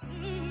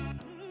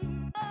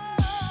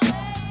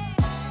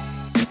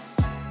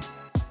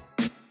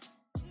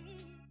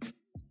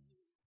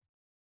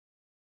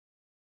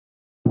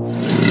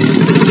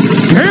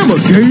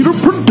 Gator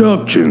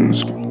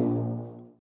Productions.